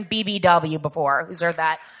expression BBW before. Who's heard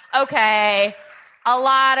that? Okay. A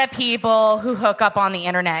lot of people who hook up on the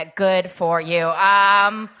internet. Good for you.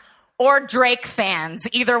 Or Drake fans.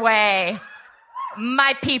 Either way.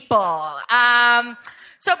 My people.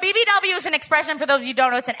 So BBW is an expression, for those of you who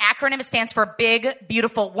don't know, it's an acronym. It stands for Big,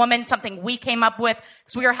 Beautiful Woman, something we came up with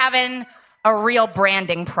because we were having a real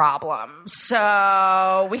branding problem.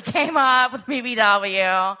 So we came up with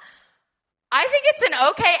BBW. I think it's an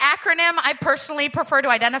okay acronym. I personally prefer to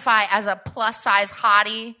identify as a plus-size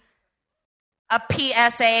hottie, a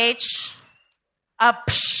PSH, a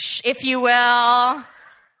psh, if you will.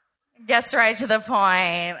 Gets right to the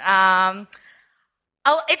point.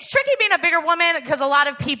 It's tricky being a bigger woman because a lot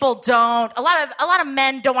of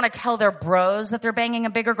men don't want to tell their bros that they're banging a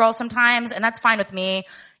bigger girl sometimes, and that's fine with me.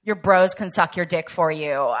 Your bros can suck your dick for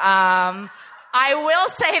you. I will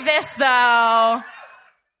say this, though.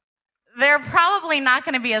 They're probably not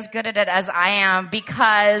going to be as good at it as I am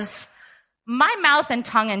because my mouth and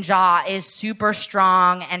tongue and jaw is super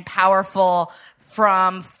strong and powerful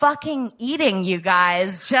from fucking eating, you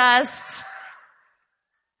guys. Just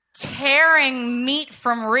tearing meat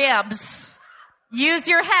from ribs. Use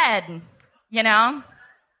your head, you know?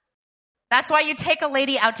 That's why you take a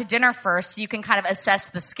lady out to dinner first so you can kind of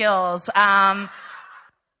assess the skills.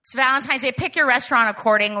 It's Valentine's Day. Pick your restaurant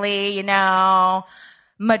accordingly, you know.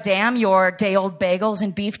 Madame, your day-old bagels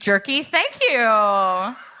and beef jerky. Thank you.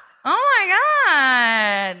 Oh, my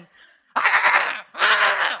God.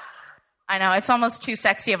 I know, it's almost too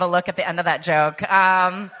sexy of a look at the end of that joke.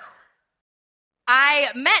 I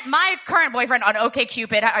met my current boyfriend on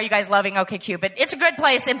OkCupid. Are you guys loving OkCupid? It's a good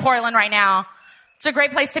place in Portland right now. It's a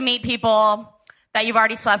great place to meet people that you've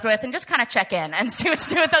already slept with and just kind of check in and see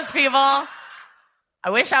what's new with those people. I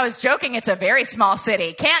wish I was joking. It's a very small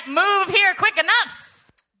city. Can't move here quick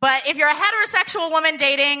enough. But if you're a heterosexual woman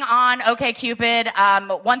dating on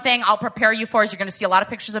OkCupid, one thing I'll prepare you for is you're going to see a lot of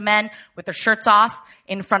pictures of men with their shirts off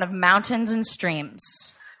in front of mountains and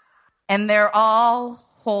streams. And they're all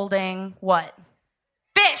holding what?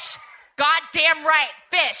 Fish. Goddamn right.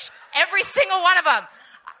 Fish. Every single one of them.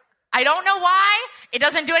 I don't know why. It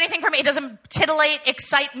doesn't do anything for me. It doesn't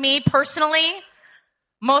excite me personally.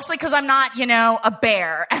 Mostly because I'm not, a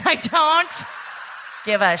bear. And I don't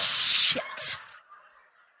give a shit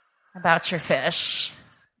about your fish.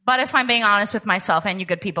 But if I'm being honest with myself and you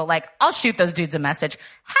good people, I'll shoot those dudes a message.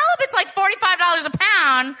 Halibut's like $45 a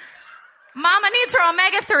pound. Mama needs her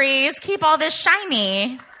omega-3s. Keep all this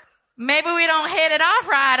shiny. Maybe we don't hit it off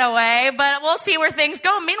right away, but we'll see where things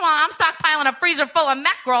go. Meanwhile, I'm stockpiling a freezer full of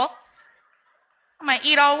mackerel. I'm going to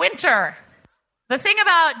eat all winter. The thing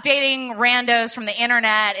about dating randos from the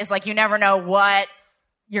internet is you never know what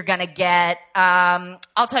you're going to get.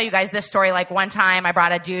 I'll tell you guys this story. One time I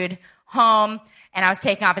brought a dude home and I was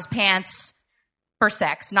taking off his pants for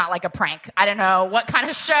sex, not like a prank. I don't know what kind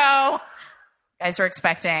of show Guys were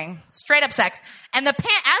expecting straight up sex. And as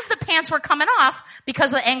the pants were coming off,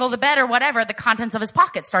 because of the angle of the bed or whatever, the contents of his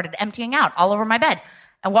pocket started emptying out all over my bed.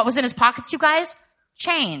 And what was in his pockets, you guys?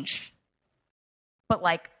 Change. But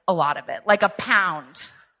like a lot of it, like a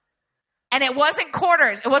pound. And it wasn't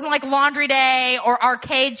quarters. It wasn't like laundry day or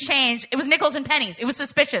arcade change. It was nickels and pennies. It was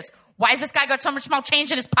suspicious. Why has this guy got so much small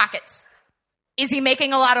change in his pockets? Is he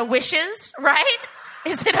making a lot of wishes, right?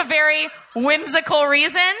 Is it a very whimsical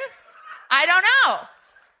reason? I don't know.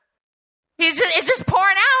 It's just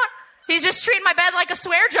pouring out. He's just treating my bed like a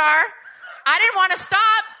swear jar. I didn't want to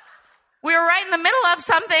stop. We were right in the middle of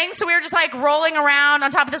something, so we were just like rolling around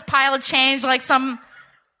on top of this pile of change like some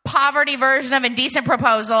poverty version of Indecent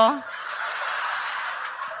Proposal.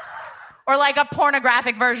 Or like a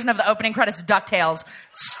pornographic version of the opening credits of DuckTales.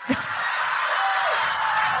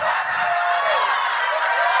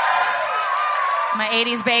 My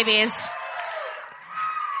 80s babies.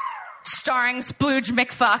 Starring Splooge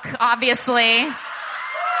McFuck, obviously. It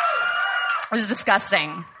was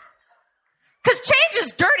disgusting. Because change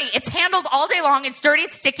is dirty. It's handled all day long. It's dirty.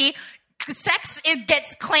 It's sticky. Sex, it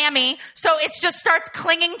gets clammy. So it just starts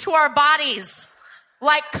clinging to our bodies.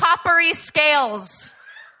 Like coppery scales.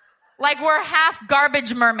 Like we're half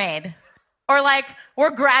garbage mermaid. Or like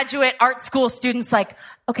we're graduate art school students like,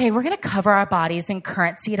 okay, we're going to cover our bodies in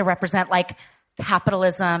currency to represent like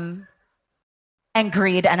capitalism and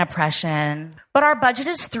greed and oppression. But our budget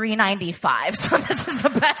is $3.95, so this is the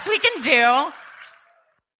best we can do.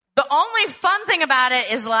 The only fun thing about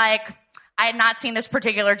it is, like, I had not seen this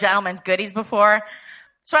particular gentleman's goodies before.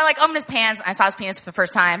 So I, like, opened his pants, and I saw his penis for the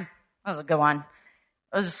first time. That was a good one.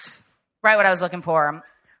 It was right what I was looking for.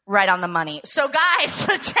 Right on the money. So, guys,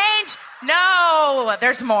 the change... No,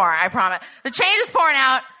 there's more, I promise. The change is pouring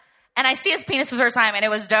out, and I see his penis for the first time, and it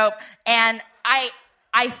was dope. And I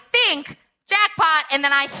think... jackpot, and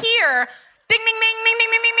then I hear ding, ding, ding, ding,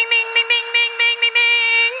 ding, ding, ding, ding, ding, ding, ding, ding, ding, ding,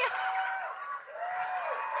 ding.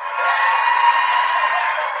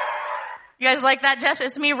 You guys like that, Jess?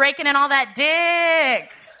 It's me raking in all that dick.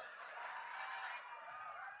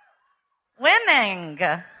 Winning.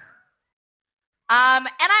 And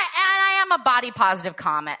I am a body positive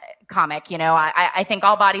comic. You know, I think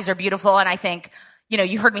all bodies are beautiful, and I think, you know,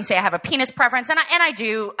 you heard me say I have a penis preference, and I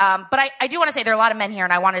do. But I do want to say there are a lot of men here,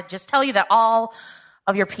 and I want to just tell you that all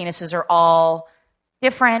of your penises are all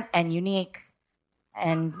different and unique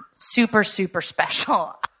and super, super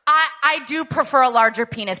special. I do prefer a larger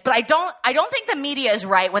penis, but I don't think the media is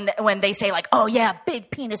right when they say like, oh yeah, big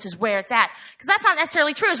penis is where it's at, because that's not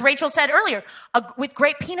necessarily true. As Rachel said earlier, with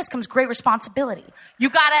great penis comes great responsibility. You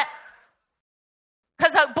gotta.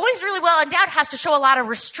 Because a boy's really well endowed has to show a lot of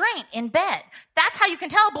restraint in bed. That's how you can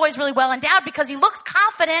tell a boy's really well endowed, because he looks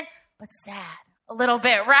confident, but sad a little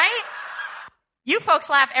bit, right? You folks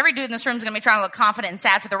laugh. Every dude in this room is going to be trying to look confident and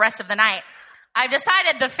sad for the rest of the night. I've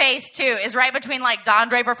decided the face, too, is right between, like, Don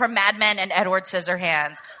Draper from Mad Men and Edward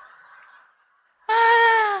Scissorhands.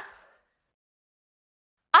 I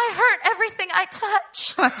hurt everything I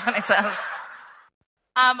touch. That's what he says.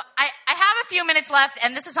 I have a few minutes left,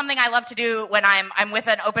 and this is something I love to do when I'm with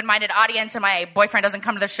an open-minded audience and my boyfriend doesn't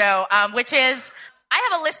come to the show, which is I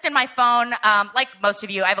have a list in my phone, like most of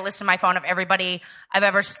you, I have a list in my phone of everybody I've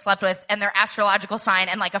ever slept with and their astrological sign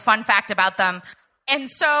and like a fun fact about them. And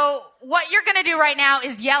so what you're going to do right now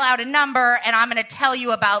is yell out a number, and I'm going to tell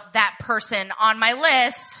you about that person on my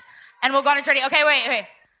list, and we'll go on a journey. Okay, wait.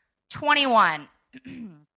 21.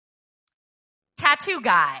 Tattoo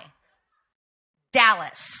guy.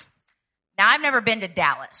 Dallas. Now, I've never been to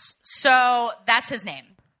Dallas, so that's his name.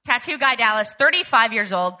 Tattoo guy Dallas, 35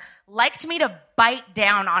 years old, liked me to bite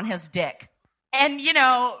down on his dick. And, you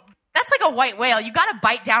know, that's like a white whale. You got to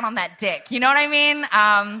bite down on that dick. You know what I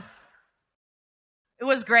mean? It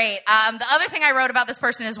was great. The other thing I wrote about this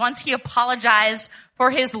person is once he apologized for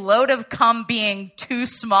his load of cum being too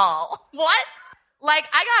small. What? Like,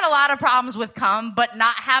 I got a lot of problems with cum, but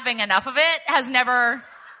not having enough of it has never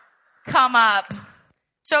come up.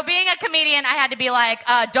 So being a comedian, I had to be like,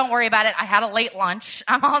 don't worry about it. I had a late lunch.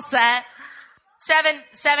 I'm all set.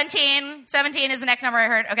 17 is the next number I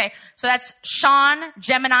heard. Okay, so that's Sean,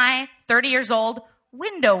 Gemini, 30 years old,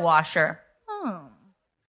 window washer.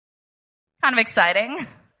 Kind of exciting.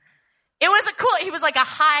 It was he was like a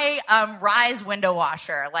high rise window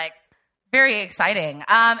washer, like very exciting.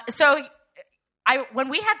 So when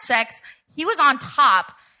we had sex, he was on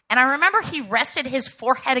top, and I remember he rested his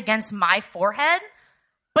forehead against my forehead,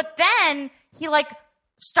 but then he like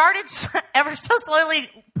started ever so slowly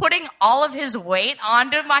putting all of his weight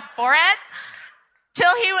onto my forehead till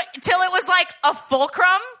it was like a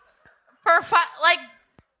fulcrum. Like,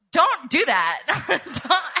 don't do that.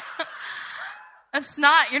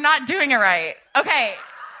 You're not doing it right. Okay.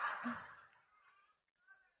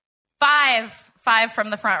 5 from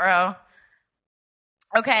the front row.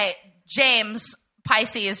 Okay, James,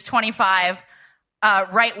 Pisces, 25,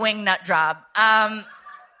 right-wing nut job.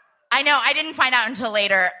 I know, I didn't find out until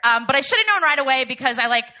later, but I should have known right away because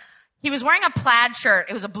he was wearing a plaid shirt.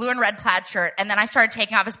 It was a blue and red plaid shirt, and then I started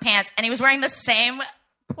taking off his pants, and he was wearing the same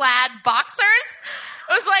plaid boxers.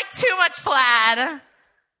 It was like too much plaid.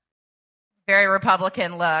 Very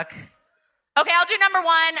Republican look. Okay, I'll do number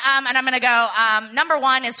 1, and I'm going to go. Number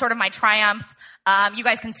 1 is sort of my triumph. You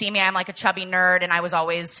guys can see me. I'm like a chubby nerd, and I was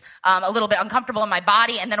always a little bit uncomfortable in my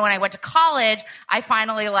body. And then when I went to college, I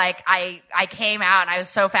finally, I came out, and I was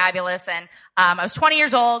so fabulous. And I was 20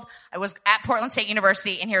 years old. I was at Portland State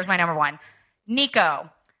University, and here's my number 1. Nico,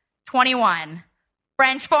 21,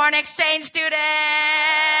 French foreign exchange student.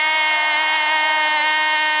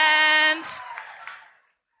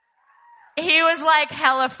 He was like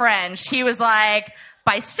hella French. He was like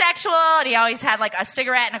bisexual, and he always had like a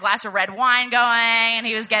cigarette and a glass of red wine going, and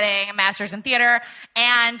he was getting a master's in theater.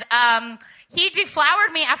 And he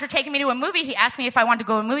deflowered me after taking me to a movie. He asked me if I wanted to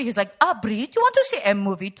go to a movie. He's like, Brie, do you want to see a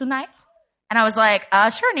movie tonight? And I was like,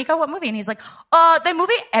 sure, Nico, what movie? And he's like, the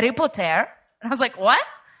movie Harry Potter. And I was like, what?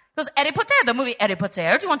 He goes, Harry Potter, the movie Harry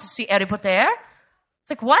Potter. Do you want to see Harry Potter? It's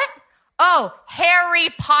like, what? Oh, Harry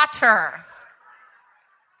Potter.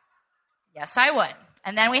 Yes, I would.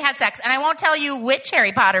 And then we had sex. And I won't tell you which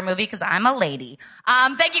Harry Potter movie because I'm a lady.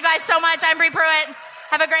 Thank you guys so much. I'm Bree Pruitt.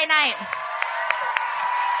 Have a great night.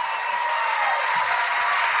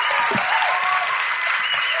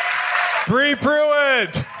 Bree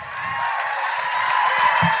Pruitt!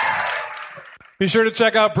 Be sure to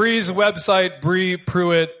check out Bree's website,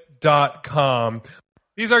 breepruitt.com.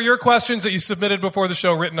 These are your questions that you submitted before the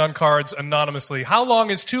show, written on cards anonymously. How long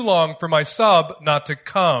is too long for my sub not to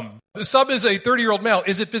come? The sub is a 30-year-old male.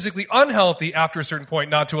 Is it physically unhealthy after a certain point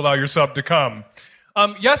not to allow your sub to come?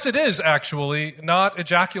 Yes, it is, actually. Not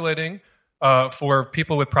ejaculating for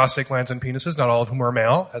people with prostate glands and penises, not all of whom are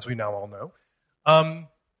male, as we now all know,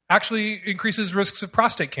 actually increases risks of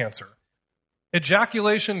prostate cancer.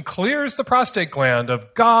 Ejaculation clears the prostate gland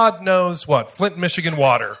of God knows what, Flint, Michigan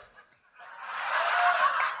water.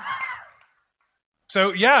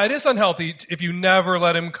 So, yeah, it is unhealthy if you never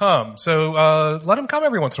let him come. So let him come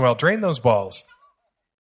every once in a while. Drain those balls.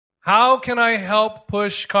 How can I help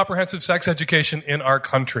push comprehensive sex education in our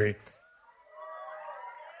country?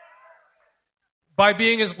 By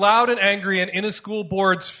being as loud and angry and in a school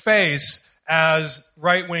board's face as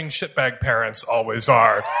right-wing shitbag parents always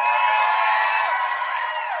are.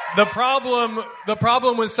 The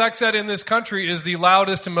problem with sex ed in this country is the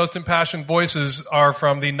loudest and most impassioned voices are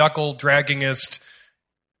from the knuckle-draggingest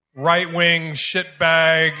right-wing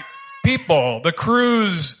shitbag people. The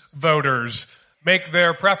Cruz voters make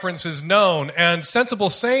their preferences known, and sensible,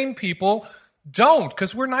 sane people don't,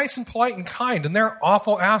 because we're nice and polite and kind, and they're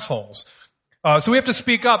awful assholes. So we have to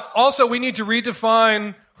speak up. Also, we need to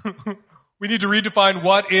redefine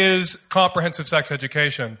what is comprehensive sex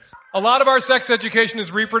education. A lot of our sex education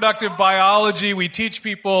is reproductive biology. We teach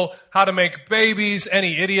people how to make babies.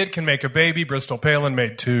 Any idiot can make a baby. Bristol Palin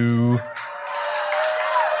made 2.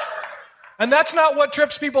 And that's not what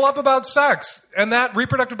trips people up about sex. And that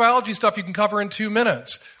reproductive biology stuff you can cover in 2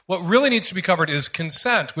 minutes. What really needs to be covered is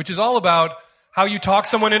consent, which is all about how you talk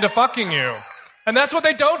someone into fucking you. And that's what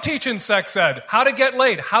they don't teach in sex ed. How to get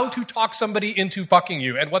laid, how to talk somebody into fucking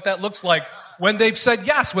you, and what that looks like when they've said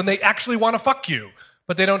yes, when they actually want to fuck you.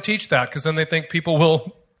 But they don't teach that because then they think people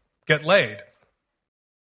will get laid.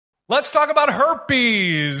 Let's talk about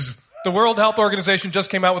herpes. The World Health Organization just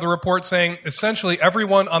came out with a report saying essentially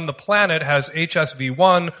everyone on the planet has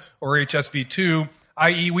HSV1 or HSV2,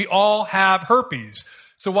 i.e. we all have herpes.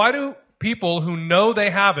 So why do people who know they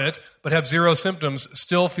have it but have 0 symptoms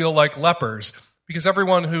still feel like lepers? Because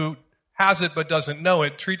everyone who has it but doesn't know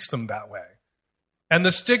it treats them that way. And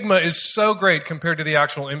the stigma is so great compared to the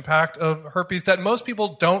actual impact of herpes that most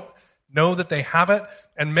people don't know that they have it.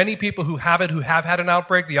 And many people who have it, who have had an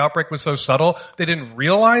outbreak, the outbreak was so subtle, they didn't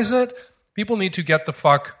realize it. People need to get the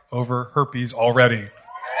fuck over herpes already.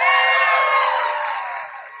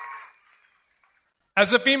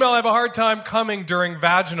 As a female, I have a hard time coming during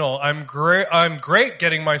vaginal. I'm great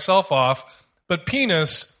getting myself off, but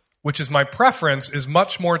penis, which is my preference, is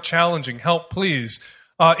much more challenging. Help, please.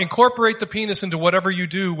 Incorporate the penis into whatever you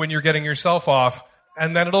do when you're getting yourself off,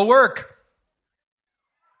 and then it'll work.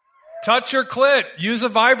 Touch your clit. Use a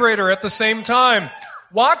vibrator at the same time.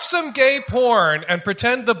 Watch some gay porn and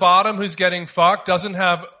pretend the bottom who's getting fucked doesn't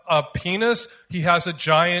have a penis. He has a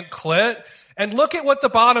giant clit. And look at what the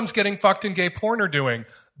bottoms getting fucked in gay porn are doing.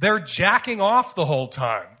 They're jacking off the whole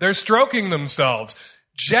time. They're stroking themselves.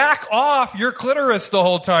 Jack off your clitoris the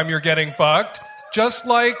whole time you're getting fucked, just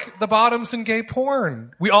like the bottoms in gay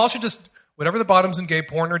porn. We all should just, whatever the bottoms in gay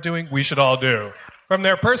porn are doing, we should all do. From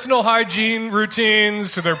their personal hygiene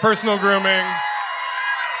routines to their personal grooming.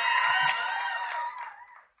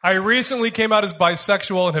 I recently came out as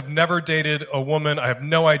bisexual and have never dated a woman. I have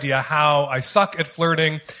no idea how. I suck at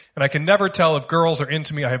flirting, and I can never tell if girls are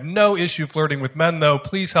into me. I have no issue flirting with men, though.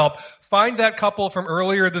 Please help. Find that couple from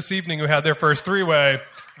earlier this evening who had their first three-way.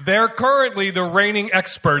 They're currently the reigning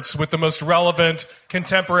experts with the most relevant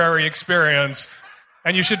contemporary experience.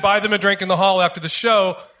 And you should buy them a drink in the hall after the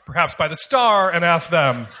show, perhaps by the Star, and ask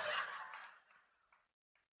them.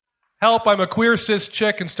 Help, I'm a queer cis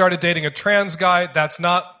chick and started dating a trans guy. That's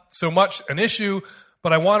not so much an issue,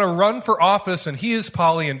 but I want to run for office and he is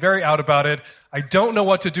poly and very out about it. I don't know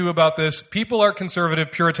what to do about this. People are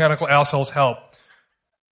conservative, puritanical assholes. Help.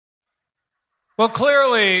 Well,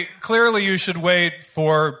 clearly you should wait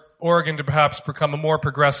for Oregon to perhaps become a more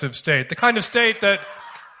progressive state. The kind of state that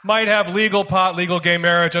might have legal pot, legal gay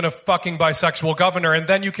marriage, and a fucking bisexual governor, and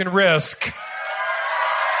then you can risk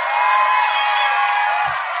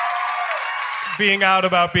being out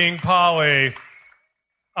about being poly.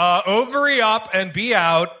 Ovary up and be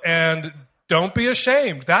out, and don't be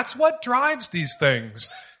ashamed. That's what drives these things.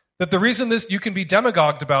 That the reason this you can be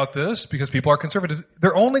demagogued about this, because people are conservative,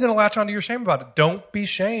 they're only going to latch onto your shame about it. Don't be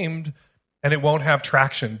shamed, and it won't have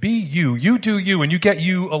traction. Be you. You do you, and you get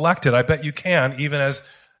you elected. I bet you can, even as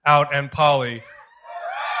out and poly.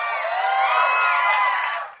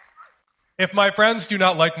 If my friends do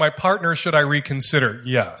not like my partner, should I reconsider?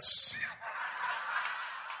 Yes.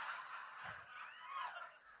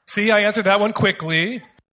 See, I answered that one quickly.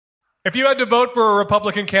 If you had to vote for a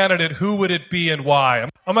Republican candidate, who would it be and why?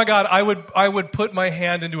 Oh my God, I would put my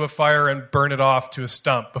hand into a fire and burn it off to a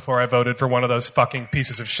stump before I voted for one of those fucking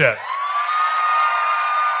pieces of shit.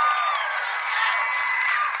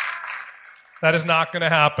 That is not going to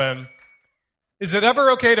happen. Is it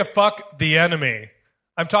ever okay to fuck the enemy?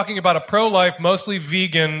 I'm talking about a pro-life, mostly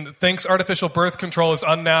vegan, thinks artificial birth control is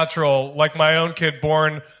unnatural, like my own kid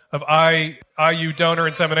born of IU donor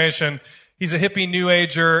insemination. He's a hippie new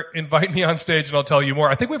ager. Invite me on stage and I'll tell you more.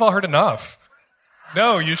 I think we've all heard enough.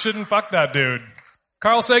 No, you shouldn't fuck that dude.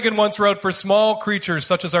 Carl Sagan once wrote, for small creatures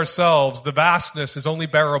such as ourselves, the vastness is only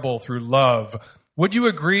bearable through love. Would you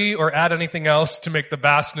agree or add anything else to make the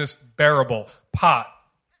vastness bearable? Pot.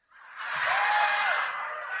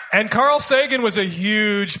 And Carl Sagan was a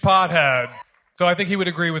huge pothead, so I think he would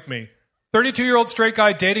agree with me. 32-year-old straight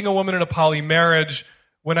guy dating a woman in a poly marriage.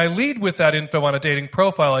 When I lead with that info on a dating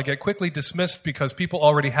profile, I get quickly dismissed because people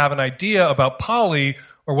already have an idea about poly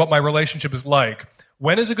or what my relationship is like.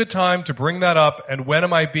 When is a good time to bring that up, and when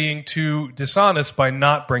am I being too dishonest by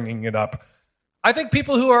not bringing it up? I think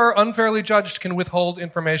people who are unfairly judged can withhold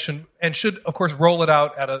information and should, of course, roll it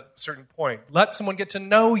out at a certain point. Let someone get to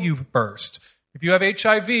know you first. If you have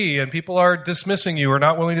HIV and people are dismissing you or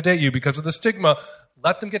not willing to date you because of the stigma,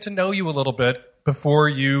 let them get to know you a little bit before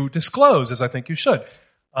you disclose, as I think you should.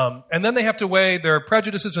 And then they have to weigh their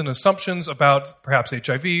prejudices and assumptions about perhaps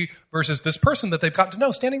HIV versus this person that they've gotten to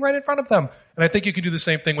know standing right in front of them. And I think you can do the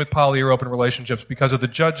same thing with poly or open relationships because of the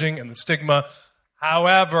judging and the stigma.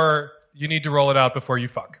 However, you need to roll it out before you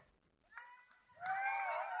fuck.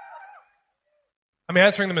 I'm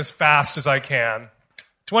answering them as fast as I can.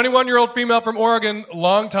 21-year-old female from Oregon,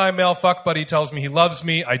 longtime male fuck buddy tells me he loves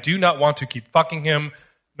me. I do not want to keep fucking him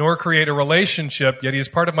nor create a relationship, yet he is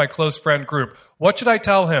part of my close friend group. What should I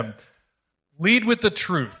tell him? Lead with the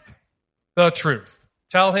truth. The truth.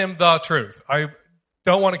 Tell him the truth. I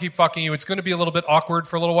don't want to keep fucking you. It's going to be a little bit awkward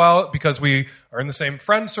for a little while because we are in the same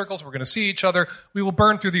friend circles. We're going to see each other. We will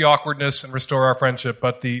burn through the awkwardness and restore our friendship,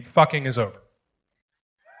 but the fucking is over.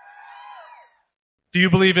 Do you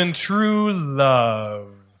believe in true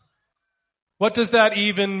love? What does that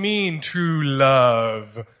even mean, true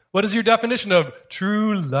love? What is your definition of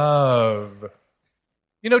true love?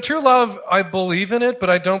 You know, true love, I believe in it, but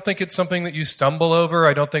I don't think it's something that you stumble over.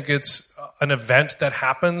 I don't think it's an event that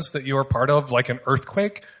happens that you're part of, like an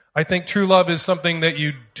earthquake. I think true love is something that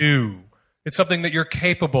you do. It's something that you're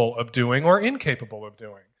capable of doing or incapable of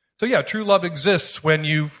doing. So yeah, true love exists when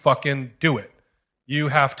you fucking do it. You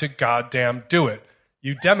have to goddamn do it.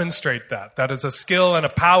 You demonstrate that. That is a skill and a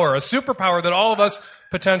power, a superpower that all of us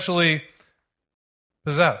potentially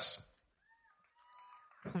possess.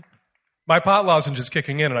 My pot lozenge is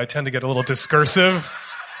kicking in, and I tend to get a little discursive.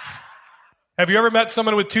 Have you ever met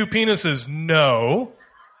someone with two penises? No.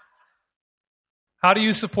 How do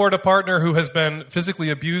you support a partner who has been physically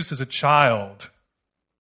abused as a child?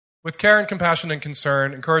 with care and compassion and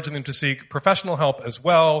concern, encouraging them to seek professional help as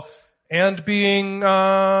well, and being,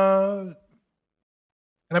 and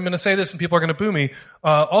I'm going to say this and people are going to boo me,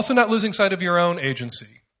 also not losing sight of your own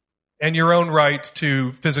agency and your own right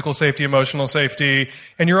to physical safety, emotional safety,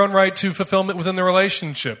 and your own right to fulfillment within the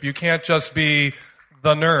relationship. You can't just be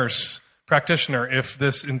the nurse practitioner if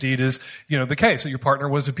this indeed is, the case that your partner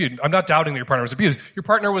was abused. I'm not doubting that your partner was abused. Your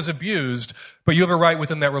partner was abused, but you have a right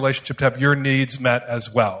within that relationship to have your needs met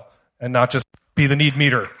as well and not just be the need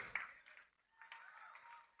meter.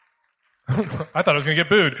 I thought I was going to get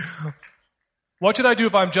booed. What should I do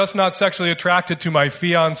if I'm just not sexually attracted to my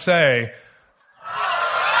fiancé?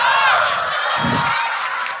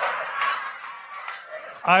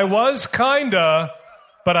 I was kinda,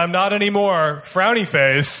 but I'm not anymore. Frowny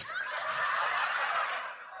face.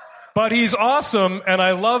 But he's awesome, and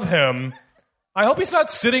I love him. I hope he's not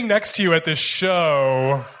sitting next to you at this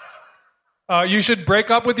show. You should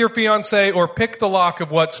break up with your fiancé or pick the lock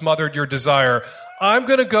of what smothered your desire. I'm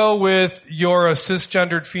going to go with you're a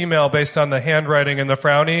cisgendered female based on the handwriting and the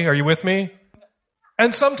frowny. Are you with me?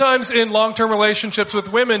 And sometimes in long-term relationships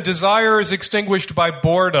with women, desire is extinguished by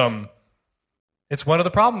boredom. It's one of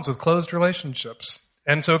the problems with closed relationships.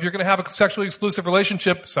 And so if you're going to have a sexually exclusive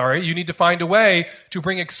relationship, you need to find a way to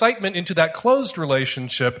bring excitement into that closed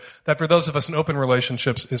relationship that for those of us in open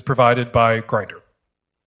relationships is provided by Grindr.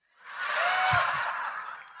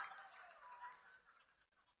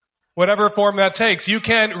 Whatever form that takes, you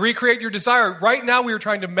can recreate your desire. Right now we are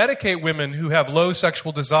trying to medicate women who have low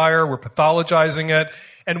sexual desire. We're pathologizing it.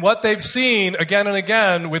 And what they've seen again and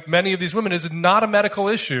again with many of these women is not a medical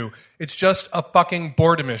issue. It's just a fucking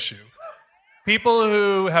boredom issue. People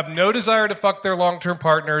who have no desire to fuck their long-term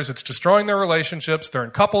partners, it's destroying their relationships, they're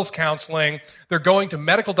in couples counseling, they're going to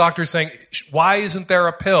medical doctors saying, why isn't there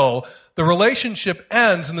a pill? The relationship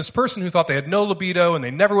ends, and this person who thought they had no libido and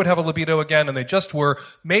they never would have a libido again, and they just were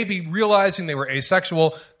maybe realizing they were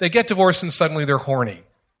asexual, they get divorced and suddenly they're horny.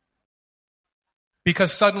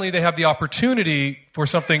 Because suddenly they have the opportunity for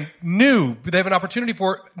something new. They have an opportunity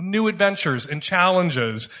for new adventures and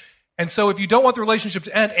challenges. And so if you don't want the relationship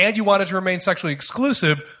to end and you want it to remain sexually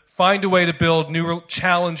exclusive, find a way to build new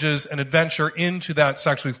challenges and adventure into that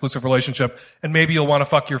sexually exclusive relationship, and maybe you'll want to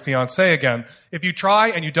fuck your fiancé again. If you try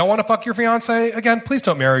and you don't want to fuck your fiancé again, please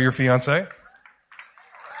don't marry your fiancé.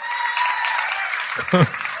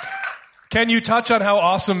 Can you touch on how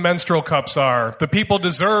awesome menstrual cups are? The people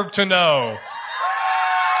deserve to know.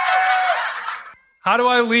 How do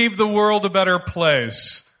I leave the world a better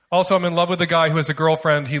place? Also, I'm in love with a guy who has a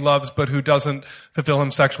girlfriend he loves but who doesn't fulfill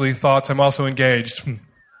him sexually. Thoughts? I'm also engaged.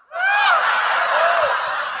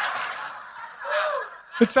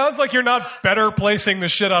 It sounds like you're not better placing the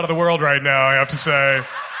shit out of the world right now, I have to say.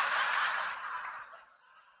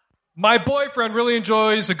 My boyfriend really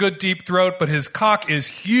enjoys a good deep throat, but his cock is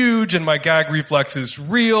huge and my gag reflex is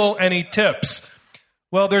real. Any tips?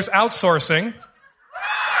 Well, there's outsourcing,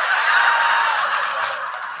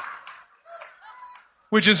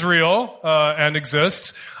 which is real and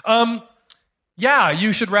exists.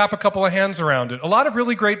 You should wrap a couple of hands around it. A lot of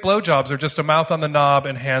really great blowjobs are just a mouth on the knob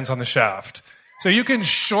and hands on the shaft. So you can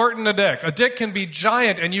shorten a dick. A dick can be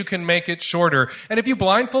giant and you can make it shorter. And if you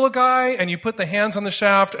blindfold a guy and you put the hands on the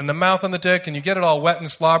shaft and the mouth on the dick and you get it all wet and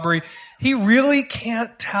slobbery, he really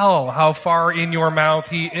can't tell how far in your mouth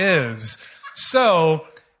he is. So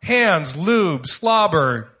hands, lube,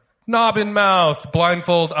 slobber, knob in mouth,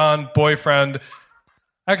 blindfold on boyfriend.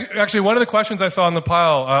 Actually, one of the questions I saw on the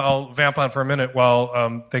pile, I'll vamp on for a minute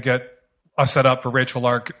while they get us set up for Rachel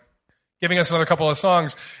Lark giving us another couple of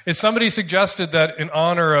songs, is somebody suggested that in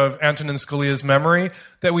honor of Antonin Scalia's memory,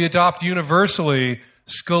 that we adopt universally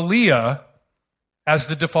Scalia as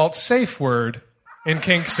the default safe word in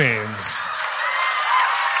kink scenes.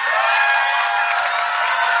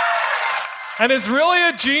 And it's really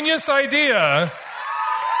a genius idea,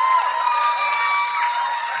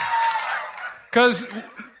 because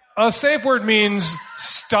a safe word means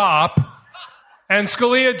stop, and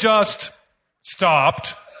Scalia just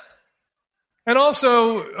stopped. And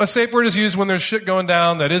also, a safe word is used when there's shit going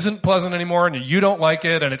down that isn't pleasant anymore and you don't like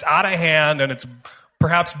it and it's out of hand and it's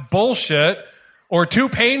perhaps bullshit or too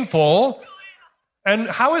painful. And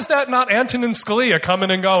how is that not Antonin Scalia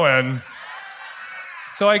coming and going?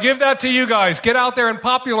 So I give that to you guys. Get out there and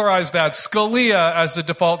popularize that. Scalia as the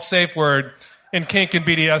default safe word in kink and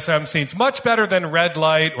BDSM scenes. Much better than red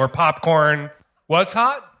light or popcorn. What's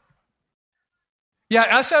hot?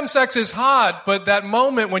 Yeah, SM sex is hot, but that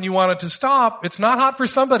moment when you want it to stop, it's not hot for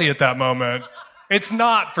somebody at that moment. It's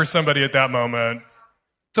not for somebody at that moment.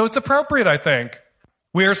 So it's appropriate, I think.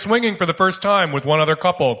 We are swinging for the first time with one other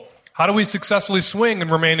couple. How do we successfully swing and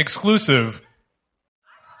remain exclusive?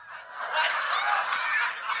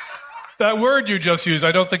 That word you just used,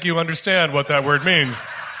 I don't think you understand what that word means.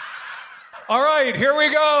 All right, here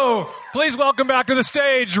we go. Please welcome back to the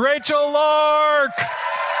stage, Rachel Lark.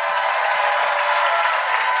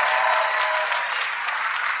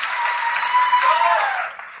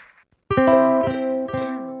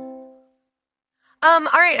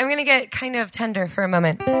 All right, I'm going to get kind of tender for a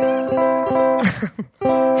moment.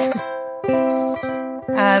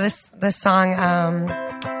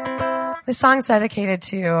 This song's dedicated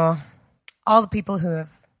to all the people who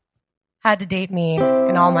have had to date me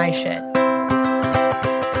and all my shit.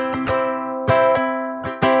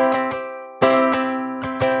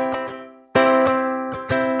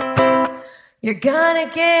 You're gonna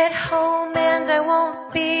get home and I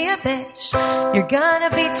won't be a bitch. You're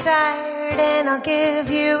gonna be tired and I'll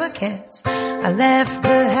give you a kiss. I left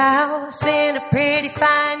the house in a pretty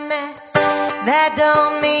fine mess. That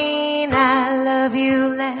don't mean I love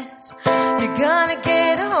you less. You're gonna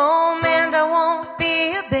get home and I won't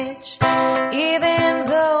be a bitch. Even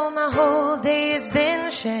though my whole day's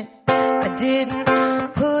been shit, I didn't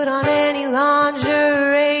put on any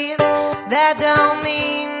lingerie. That don't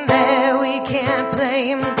mean that we can't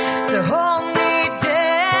play. So hold me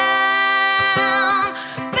down,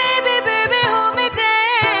 baby, baby, hold me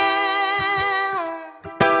down.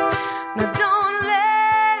 Now don't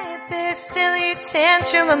let this silly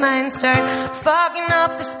tantrum of mine start fogging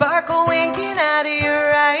up the sparkle winking out of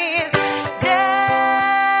your eyes.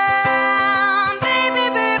 Down, baby,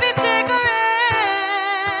 baby, stick around.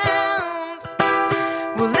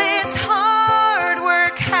 Well, it's hard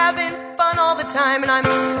work having fun all the time, and I'm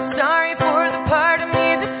sorry for the part of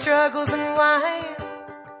me that struggles and whines.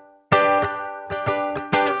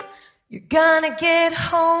 You're gonna get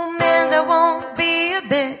home and I won't be a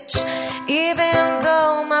bitch. Even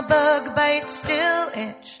though my bug bites still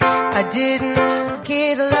itch. I didn't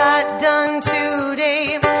get a lot done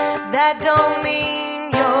today. That don't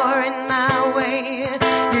mean you're in my way.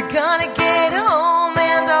 You're gonna get home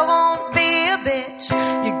and I won't be a bitch.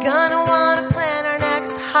 You're gonna wanna plan our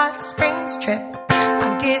next hot springs trip.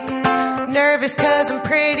 I'm getting nervous cause I'm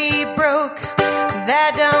pretty broke.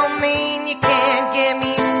 That don't mean you can't get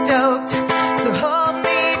me stoked. So hold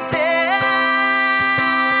me down,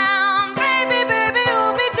 baby, baby,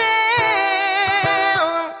 hold me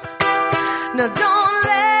down. Now don't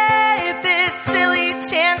let this silly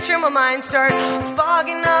tantrum of mine start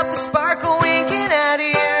fogging up the sparkle winking out of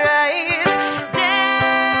your eyes.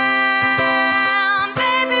 Down,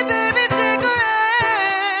 baby, baby, stick around.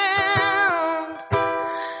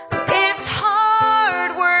 It's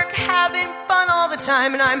hard work having fun all the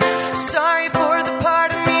time, and I'm sorry for the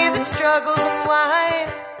part of me that struggles and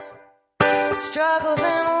whines. Struggles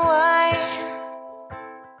and whines.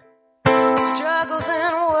 Struggles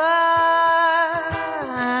and whines.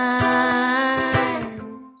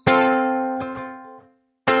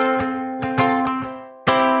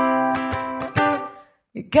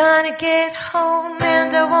 You're gonna get home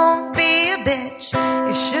and I won't be a bitch.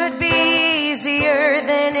 It should be easier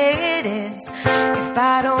than it is. If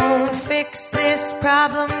I don't fix this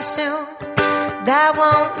problem soon, that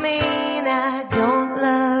won't mean I don't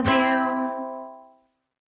love you.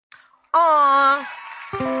 Aw,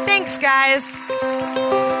 thanks guys.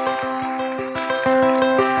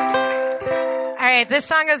 All right, this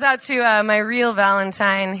song goes out to my real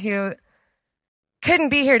Valentine, who couldn't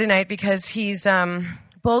be here tonight because he's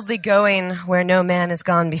boldly going where no man has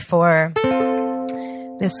gone before.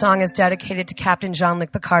 This song is dedicated to Captain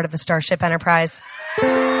Jean-Luc Picard of the Starship Enterprise.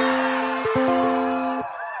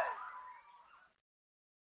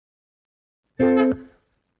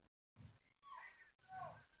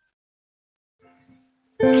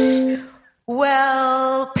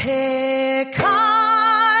 Well, Picard,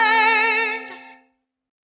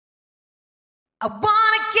 I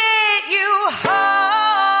wanna get you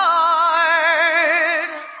hard.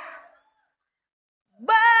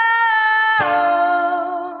 Whoa.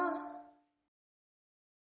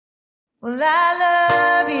 Well, I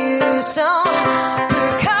love you so,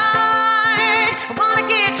 Picard, I wanna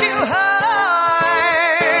get you hard.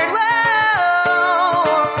 Whoa.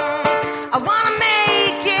 I wanna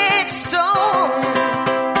make it so.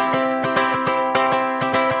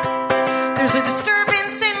 There's a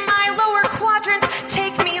disturbance in my lower quadrant.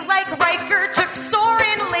 Take me like Riker took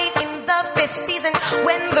Soren late in the 5th season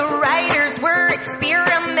when the writers were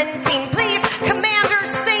experimenting. Please, Commander,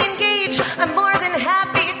 say engage. I'm more than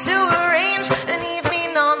happy to arrange an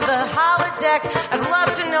evening on the holodeck. I'd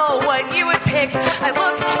love to know what you would pick. I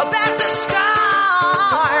look up at the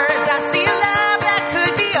stars. I see love that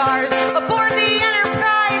could be ours. Aboard the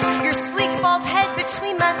Enterprise, you're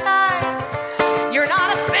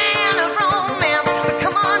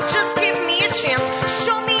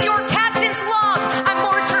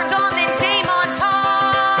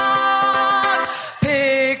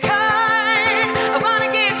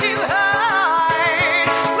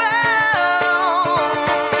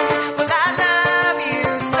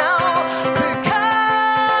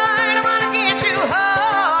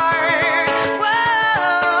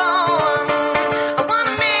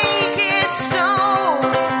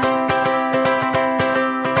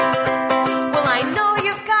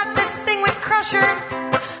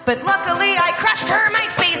But luckily I crushed her. My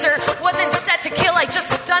phaser wasn't set to kill. I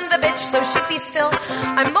just stunned the bitch so she'd be still.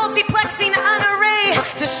 I'm multiplexing an array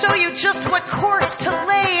to show you just what course to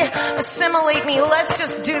lay. Assimilate me, let's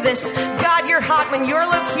just do this. God, you're hot when you're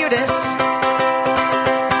locutus.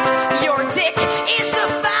 Your dick is the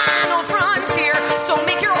final frontier, so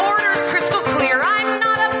make your orders crystal clear. I'm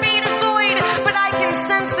not a betazoid, but I can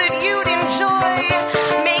sense that you'd enjoy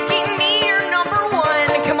making me your number one.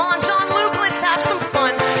 Come on, Jean-Luc, let's have some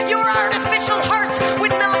fun. Your artificial heart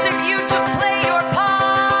would melt if you just play your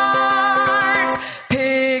part.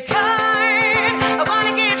 Picard, I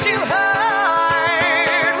wanna get you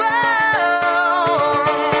hard. Whoa,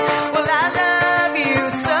 well I love you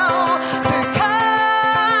so.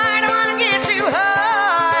 Picard, I wanna get you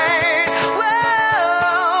hard. Whoa,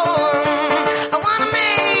 I wanna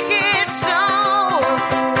make it so.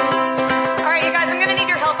 All right, you guys, I'm gonna need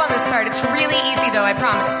your help on this part. It's really easy though, I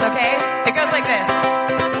promise, okay? It goes like this.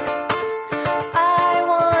 I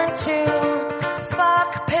want to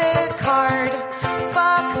fuck Picard.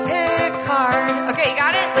 Fuck Picard. Okay, you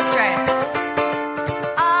got it? Let's try it.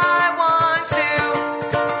 I want to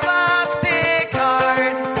fuck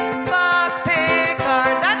Picard. Fuck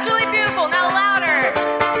Picard. That's really beautiful. Now louder.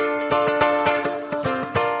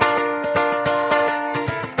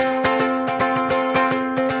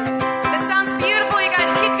 This sounds beautiful, you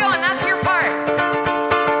guys. Keep going. That's your part.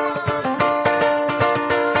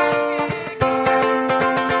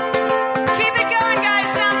 Keep it going, guys.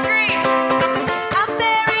 Sounds great. Out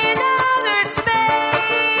there in outer space,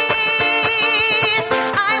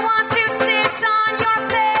 I want to sit on your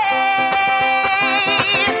face.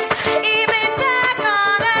 Even back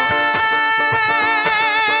on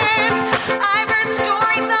Earth, I've heard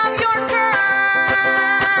stories of your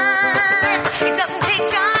girth. It doesn't take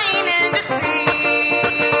gyning to see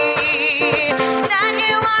that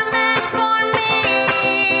you are meant for me.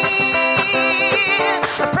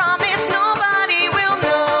 I promise nobody will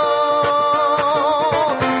know.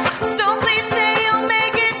 So please say you'll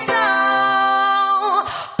make it so.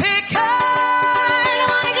 Picard, I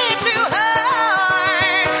wanna get you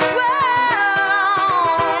hard. Whoa,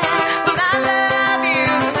 well I love you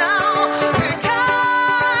so. Picard,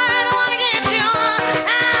 I wanna get you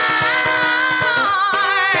hard.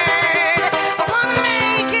 I wanna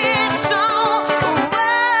make it so.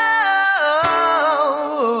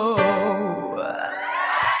 Whoa.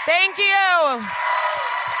 Thank you.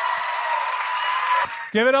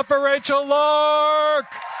 Give it up for Rachel Lark.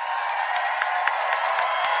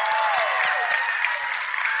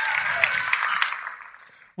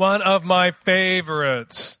 One of my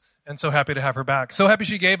favorites. And so happy to have her back. So happy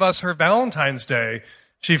she gave us her Valentine's Day.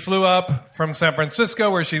 She flew up from San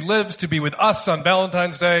Francisco, where she lives, to be with us on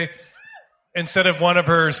Valentine's Day instead of one of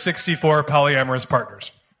her 64 polyamorous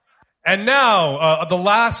partners. And now, the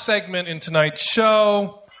last segment in tonight's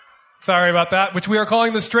show. Sorry about that, which we are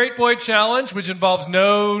calling the Straight Boy Challenge, which involves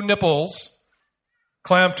no nipples,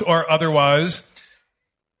 clamped or otherwise.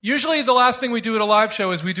 Usually the last thing we do at a live show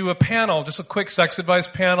is we do a panel, just a quick sex advice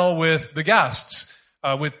panel with the guests,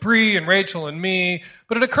 with Bree and Rachel and me.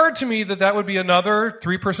 But it occurred to me that that would be another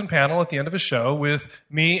 3-person panel at the end of a show with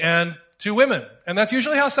me and 2 women. And that's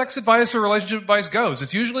usually how sex advice or relationship advice goes.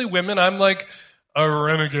 It's usually women. I'm like a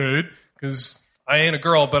renegade because I ain't a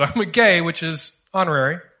girl, but I'm a gay, which is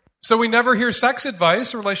honorary. So we never hear sex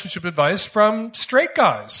advice or relationship advice from straight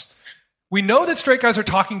guys. We know that straight guys are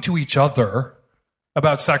talking to each other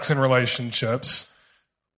about sex and relationships.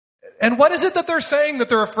 And what is it that they're saying that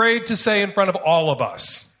they're afraid to say in front of all of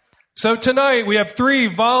us? So tonight we have 3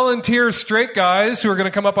 volunteer straight guys who are going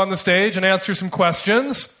to come up on the stage and answer some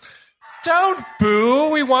questions. Don't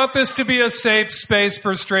boo. We want this to be a safe space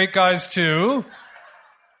for straight guys too.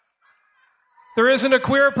 There isn't a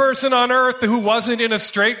queer person on earth who wasn't in a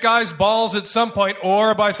straight guy's balls at some point,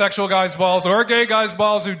 or a bisexual guy's balls, or a gay guy's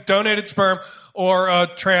balls who donated sperm, or a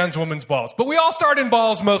trans woman's balls. But we all start in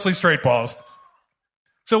balls, mostly straight balls.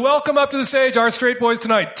 So welcome up to the stage our straight boys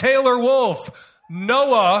tonight. Taylor Wolfe,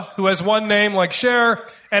 Noah, who has one name like Cher,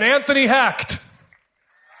 and Anthony Hecht.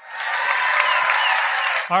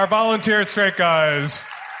 Our volunteer straight guys.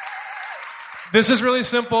 This is really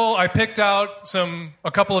simple. I picked out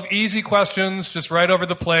a couple of easy questions just right over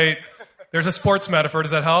the plate. There's a sports metaphor.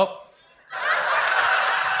 Does that help?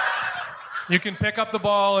 You can pick up the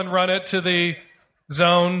ball and run it to the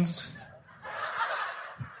zones.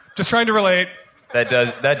 Just trying to relate. That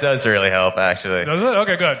does really help, actually. Does it?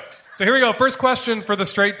 Okay, good. So here we go. First question for the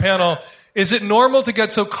straight panel. Is it normal to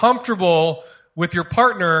get so comfortable with your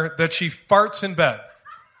partner that she farts in bed?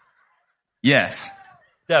 Yes.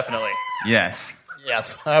 Definitely. Yes.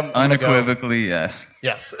 Yes. Unequivocally, yes.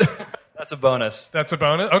 Yes. That's a bonus. That's a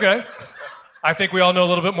bonus? Okay. I think we all know a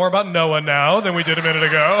little bit more about Noah now than we did a minute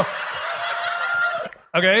ago.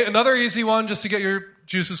 Okay, another easy one just to get your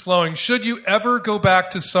juices flowing. Should you ever go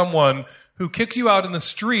back to someone who kicked you out in the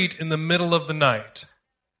street in the middle of the night?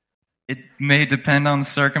 It may depend on the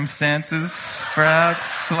circumstances, perhaps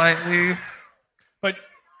slightly. But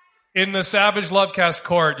in the Savage Lovecast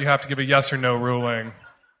court, you have to give a yes or no ruling.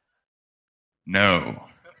 No.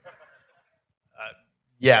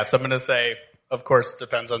 Yes, I'm going to say, of course,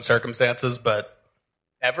 depends on circumstances, but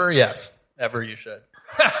ever, yes. Ever you should.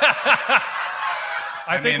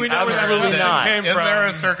 I think we know where that question came Is from. there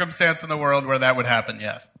a circumstance in the world where that would happen?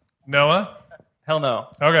 Yes. Noah? Hell no.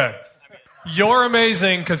 Okay. You're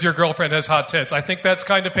amazing because your girlfriend has hot tits. I think that's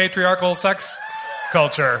kind of patriarchal sex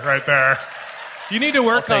culture right there. You need to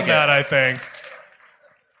work on that, I think.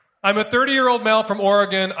 I'm a 30-year-old male from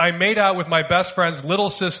Oregon. I made out with my best friend's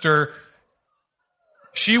little sister.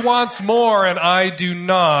 She wants more and I do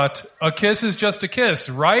not. A kiss is just a kiss,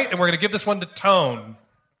 right? And we're going to give this one to Tone.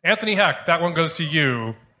 Anthony Heck, that one goes to you.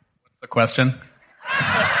 What's the question?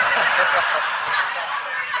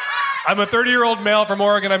 I'm a 30-year-old male from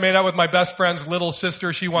Oregon. I made out with my best friend's little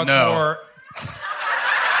sister. She wants more.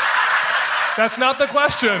 That's not the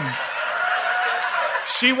question.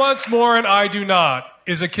 She wants more and I do not.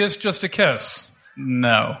 Is a kiss just a kiss?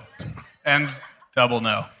 No. And double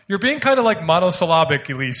no. You're being kind of like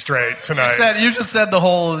monosyllabically straight tonight. You just said the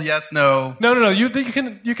whole yes, no. No. You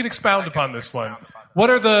can expound upon this one.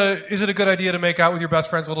 Is it a good idea to make out with your best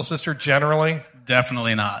friend's little sister generally?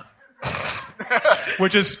 Definitely not.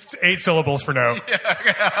 Which is 8 syllables for no.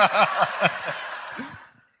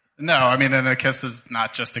 No, I mean, and a kiss is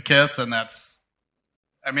not just a kiss, and that's,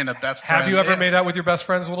 I mean, a best friend. Have you ever made out with your best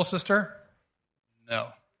friend's little sister? No.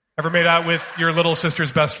 Ever made out with your little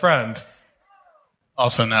sister's best friend?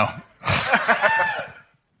 Also no.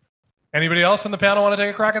 Anybody else in the panel want to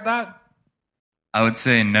take a crack at that? I would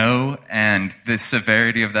say no, and the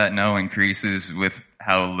severity of that no increases with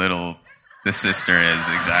how little the sister is,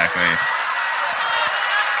 exactly.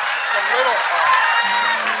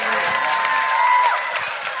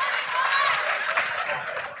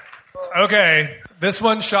 Okay, this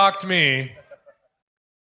one shocked me.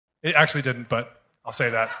 It actually didn't, but I'll say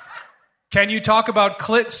that. Can you talk about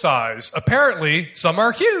clit size? Apparently, some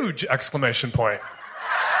are huge! Exclamation point.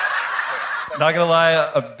 Not gonna lie,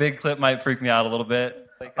 a big clit might freak me out a little bit.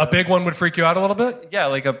 A big one would freak you out a little bit? Yeah,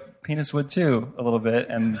 like a penis would too, a little bit.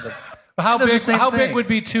 And how big would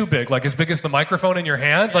be too big? Like as big as the microphone in your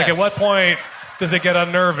hand? Like at what point does it get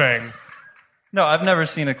unnerving? No, I've never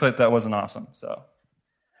seen a clit that wasn't awesome. So,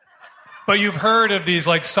 but you've heard of these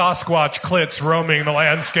like Sasquatch clits roaming the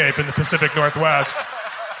landscape in the Pacific Northwest,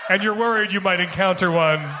 and you're worried you might encounter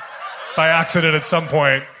one by accident at some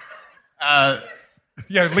point.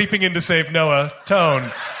 Yeah, leaping in to save Noah.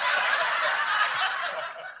 Tone.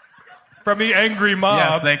 From the angry mob.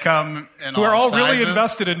 Yes, they come in who are all sizes. really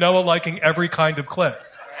invested in Noah liking every kind of clit.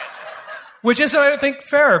 Which is, I think,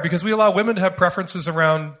 fair, because we allow women to have preferences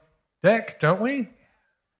around dick, don't we?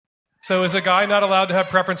 So is a guy not allowed to have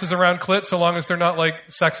preferences around clit so long as they're not, like,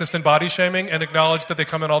 sexist and body shaming and acknowledge that they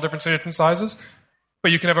come in all different shapes and sizes?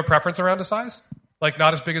 But you can have a preference around a size? Like,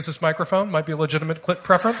 not as big as this microphone might be a legitimate clit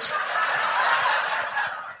preference?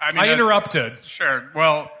 I interrupted. Sure.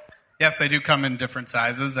 Well, yes, they do come in different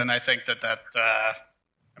sizes, and I think that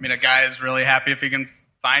a guy is really happy if he can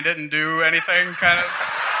find it and do anything, kind of.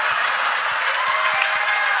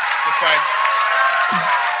 Just like,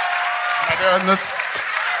 am I doing this?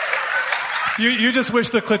 You just wish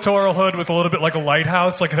the clitoral hood was a little bit like a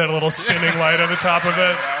lighthouse, like it had a little spinning light on the top of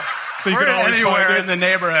it. Yeah. So you we're can always anywhere find it. in the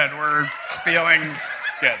neighborhood. We're feeling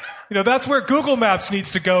good. You know, that's where Google Maps needs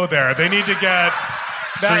to go there. They need to get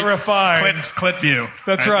that refined. Clit view.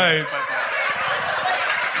 That's right.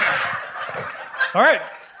 All right.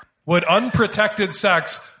 Would unprotected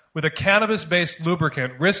sex with a cannabis-based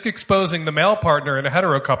lubricant risk exposing the male partner in a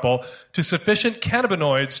hetero couple to sufficient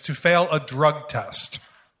cannabinoids to fail a drug test?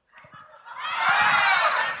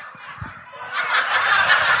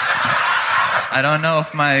 I don't know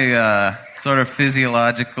if my sort of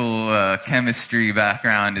physiological chemistry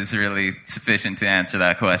background is really sufficient to answer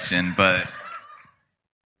that question, but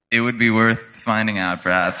it would be worth finding out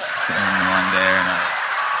perhaps in one day or another.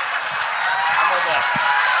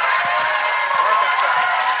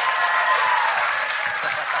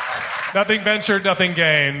 Nothing ventured, nothing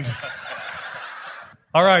gained.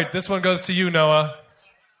 All right, this one goes to you, Noah,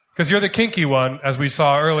 because you're the kinky one, as we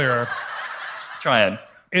saw earlier. Trying.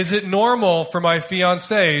 Is it normal for my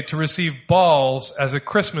fiancée to receive balls as a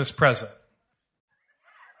Christmas present?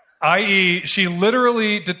 I.e., she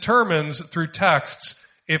literally determines through texts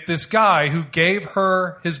if this guy who gave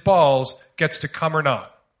her his balls gets to come or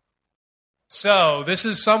not. So this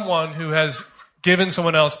is someone who has given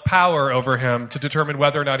someone else power over him to determine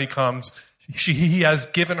whether or not he comes. He has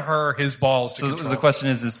given her his balls to control. The question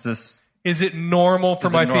is it normal for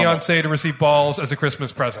my normal? fiancée to receive balls as a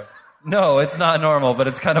Christmas present? No, it's not normal, but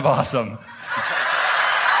it's kind of awesome.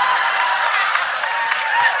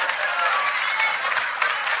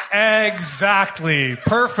 Exactly.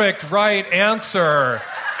 Perfect. Right answer.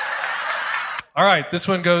 All right. This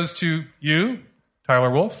one goes to you, Tyler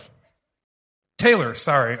Wolf. Taylor,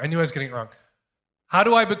 sorry. I knew I was getting it wrong. How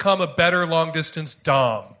do I become a better long-distance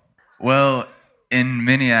dom? Well, in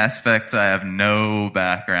many aspects, I have no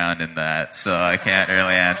background in that, so I can't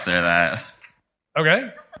really answer that.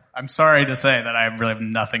 Okay. I'm sorry to say that I really have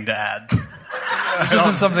nothing to add. This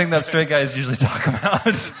isn't something that straight guys usually talk about.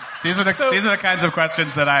 These are the kinds of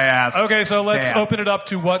questions that I ask. Okay, so let's open it up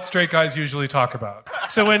to what straight guys usually talk about.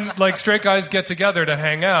 So when straight guys get together to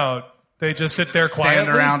hang out, they just sit there quietly?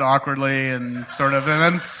 Stand around awkwardly and and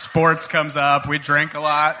then sports comes up. We drink a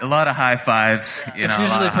lot. A lot of high fives. It's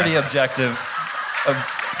usually pretty objective. There's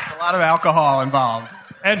a lot of alcohol involved.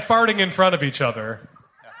 And farting in front of each other.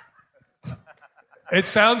 It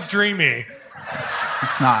sounds dreamy.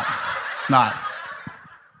 It's not. It's not.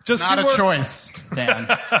 Just not a choice, Dan.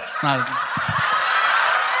 It's not.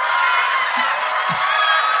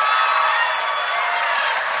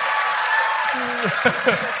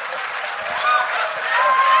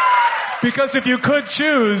 Because if you could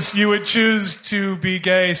choose, you would choose to be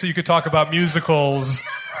gay so you could talk about musicals.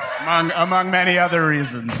 Among many other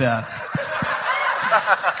reasons, yeah.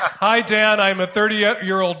 Hi, Dan. I'm a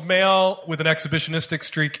 30-year-old male with an exhibitionistic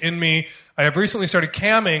streak in me. I have recently started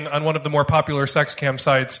camming on one of the more popular sex cam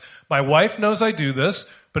sites. My wife knows I do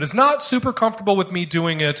this, but is not super comfortable with me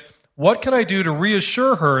doing it. What can I do to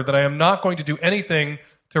reassure her that I am not going to do anything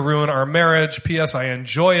to ruin our marriage? P.S. I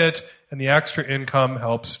enjoy it, and the extra income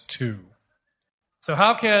helps too. So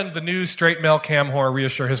how can the new straight male cam whore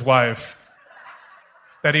reassure his wife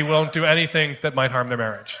that he won't do anything that might harm their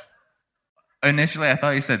marriage? Initially, I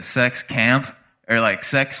thought you said sex camp or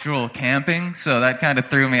sexual camping, so that kind of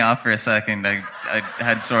threw me off for a second. I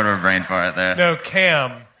had sort of a brain fart there. No,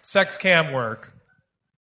 cam. Sex cam work.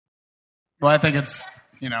 Well, I think it's,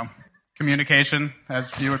 communication,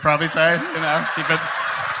 as you would probably say. Keep it.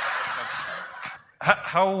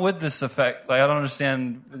 How would this affect? I don't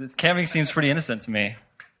understand. Camping seems pretty innocent to me.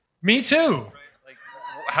 Me too.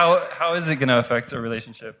 How is it going to affect a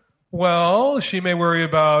relationship? Well, she may worry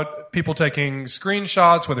about people taking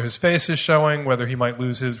screenshots, whether his face is showing, whether he might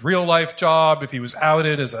lose his real-life job if he was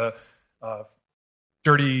outed as a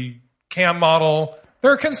dirty cam model.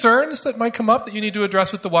 There are concerns that might come up that you need to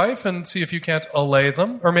address with the wife and see if you can't allay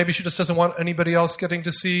them. Or maybe she just doesn't want anybody else getting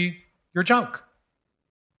to see your junk.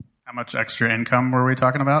 How much extra income were we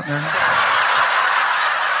talking about there?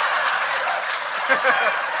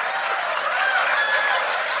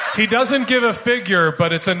 He doesn't give a figure,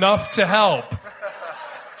 but it's enough to help.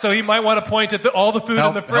 So he might want to point at all the food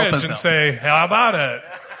in the fridge and say, how about it?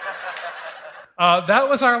 That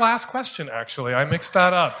was our last question, actually. I mixed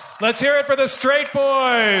that up. Let's hear it for the straight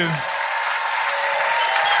boys.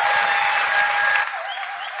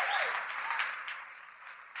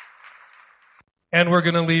 And we're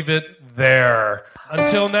going to leave it there.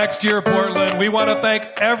 Until next year, Portland, we want to thank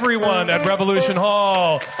everyone at Revolution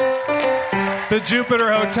Hall, the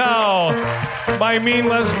Jupiter Hotel, my mean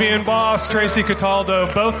lesbian boss, Tracy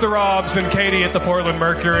Cataldo, both the Robs and Katie at the Portland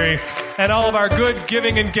Mercury, and all of our good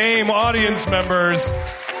giving and game audience members.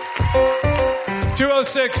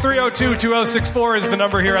 206-302-2064 is the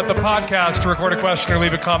number here at the podcast. To record a question or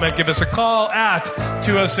leave a comment, give us a call at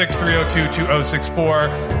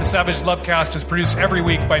 206-302-2064. The Savage Lovecast is produced every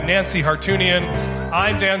week by Nancy Hartunian.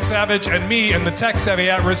 I'm Dan Savage, and me and the tech-savvy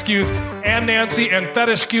at-risk youth, and Nancy and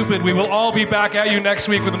Fetish Cupid. We will all be back at you next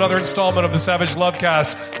week with another installment of the Savage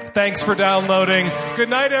Lovecast. Thanks for downloading. Good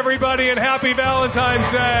night, everybody, and happy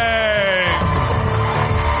Valentine's Day!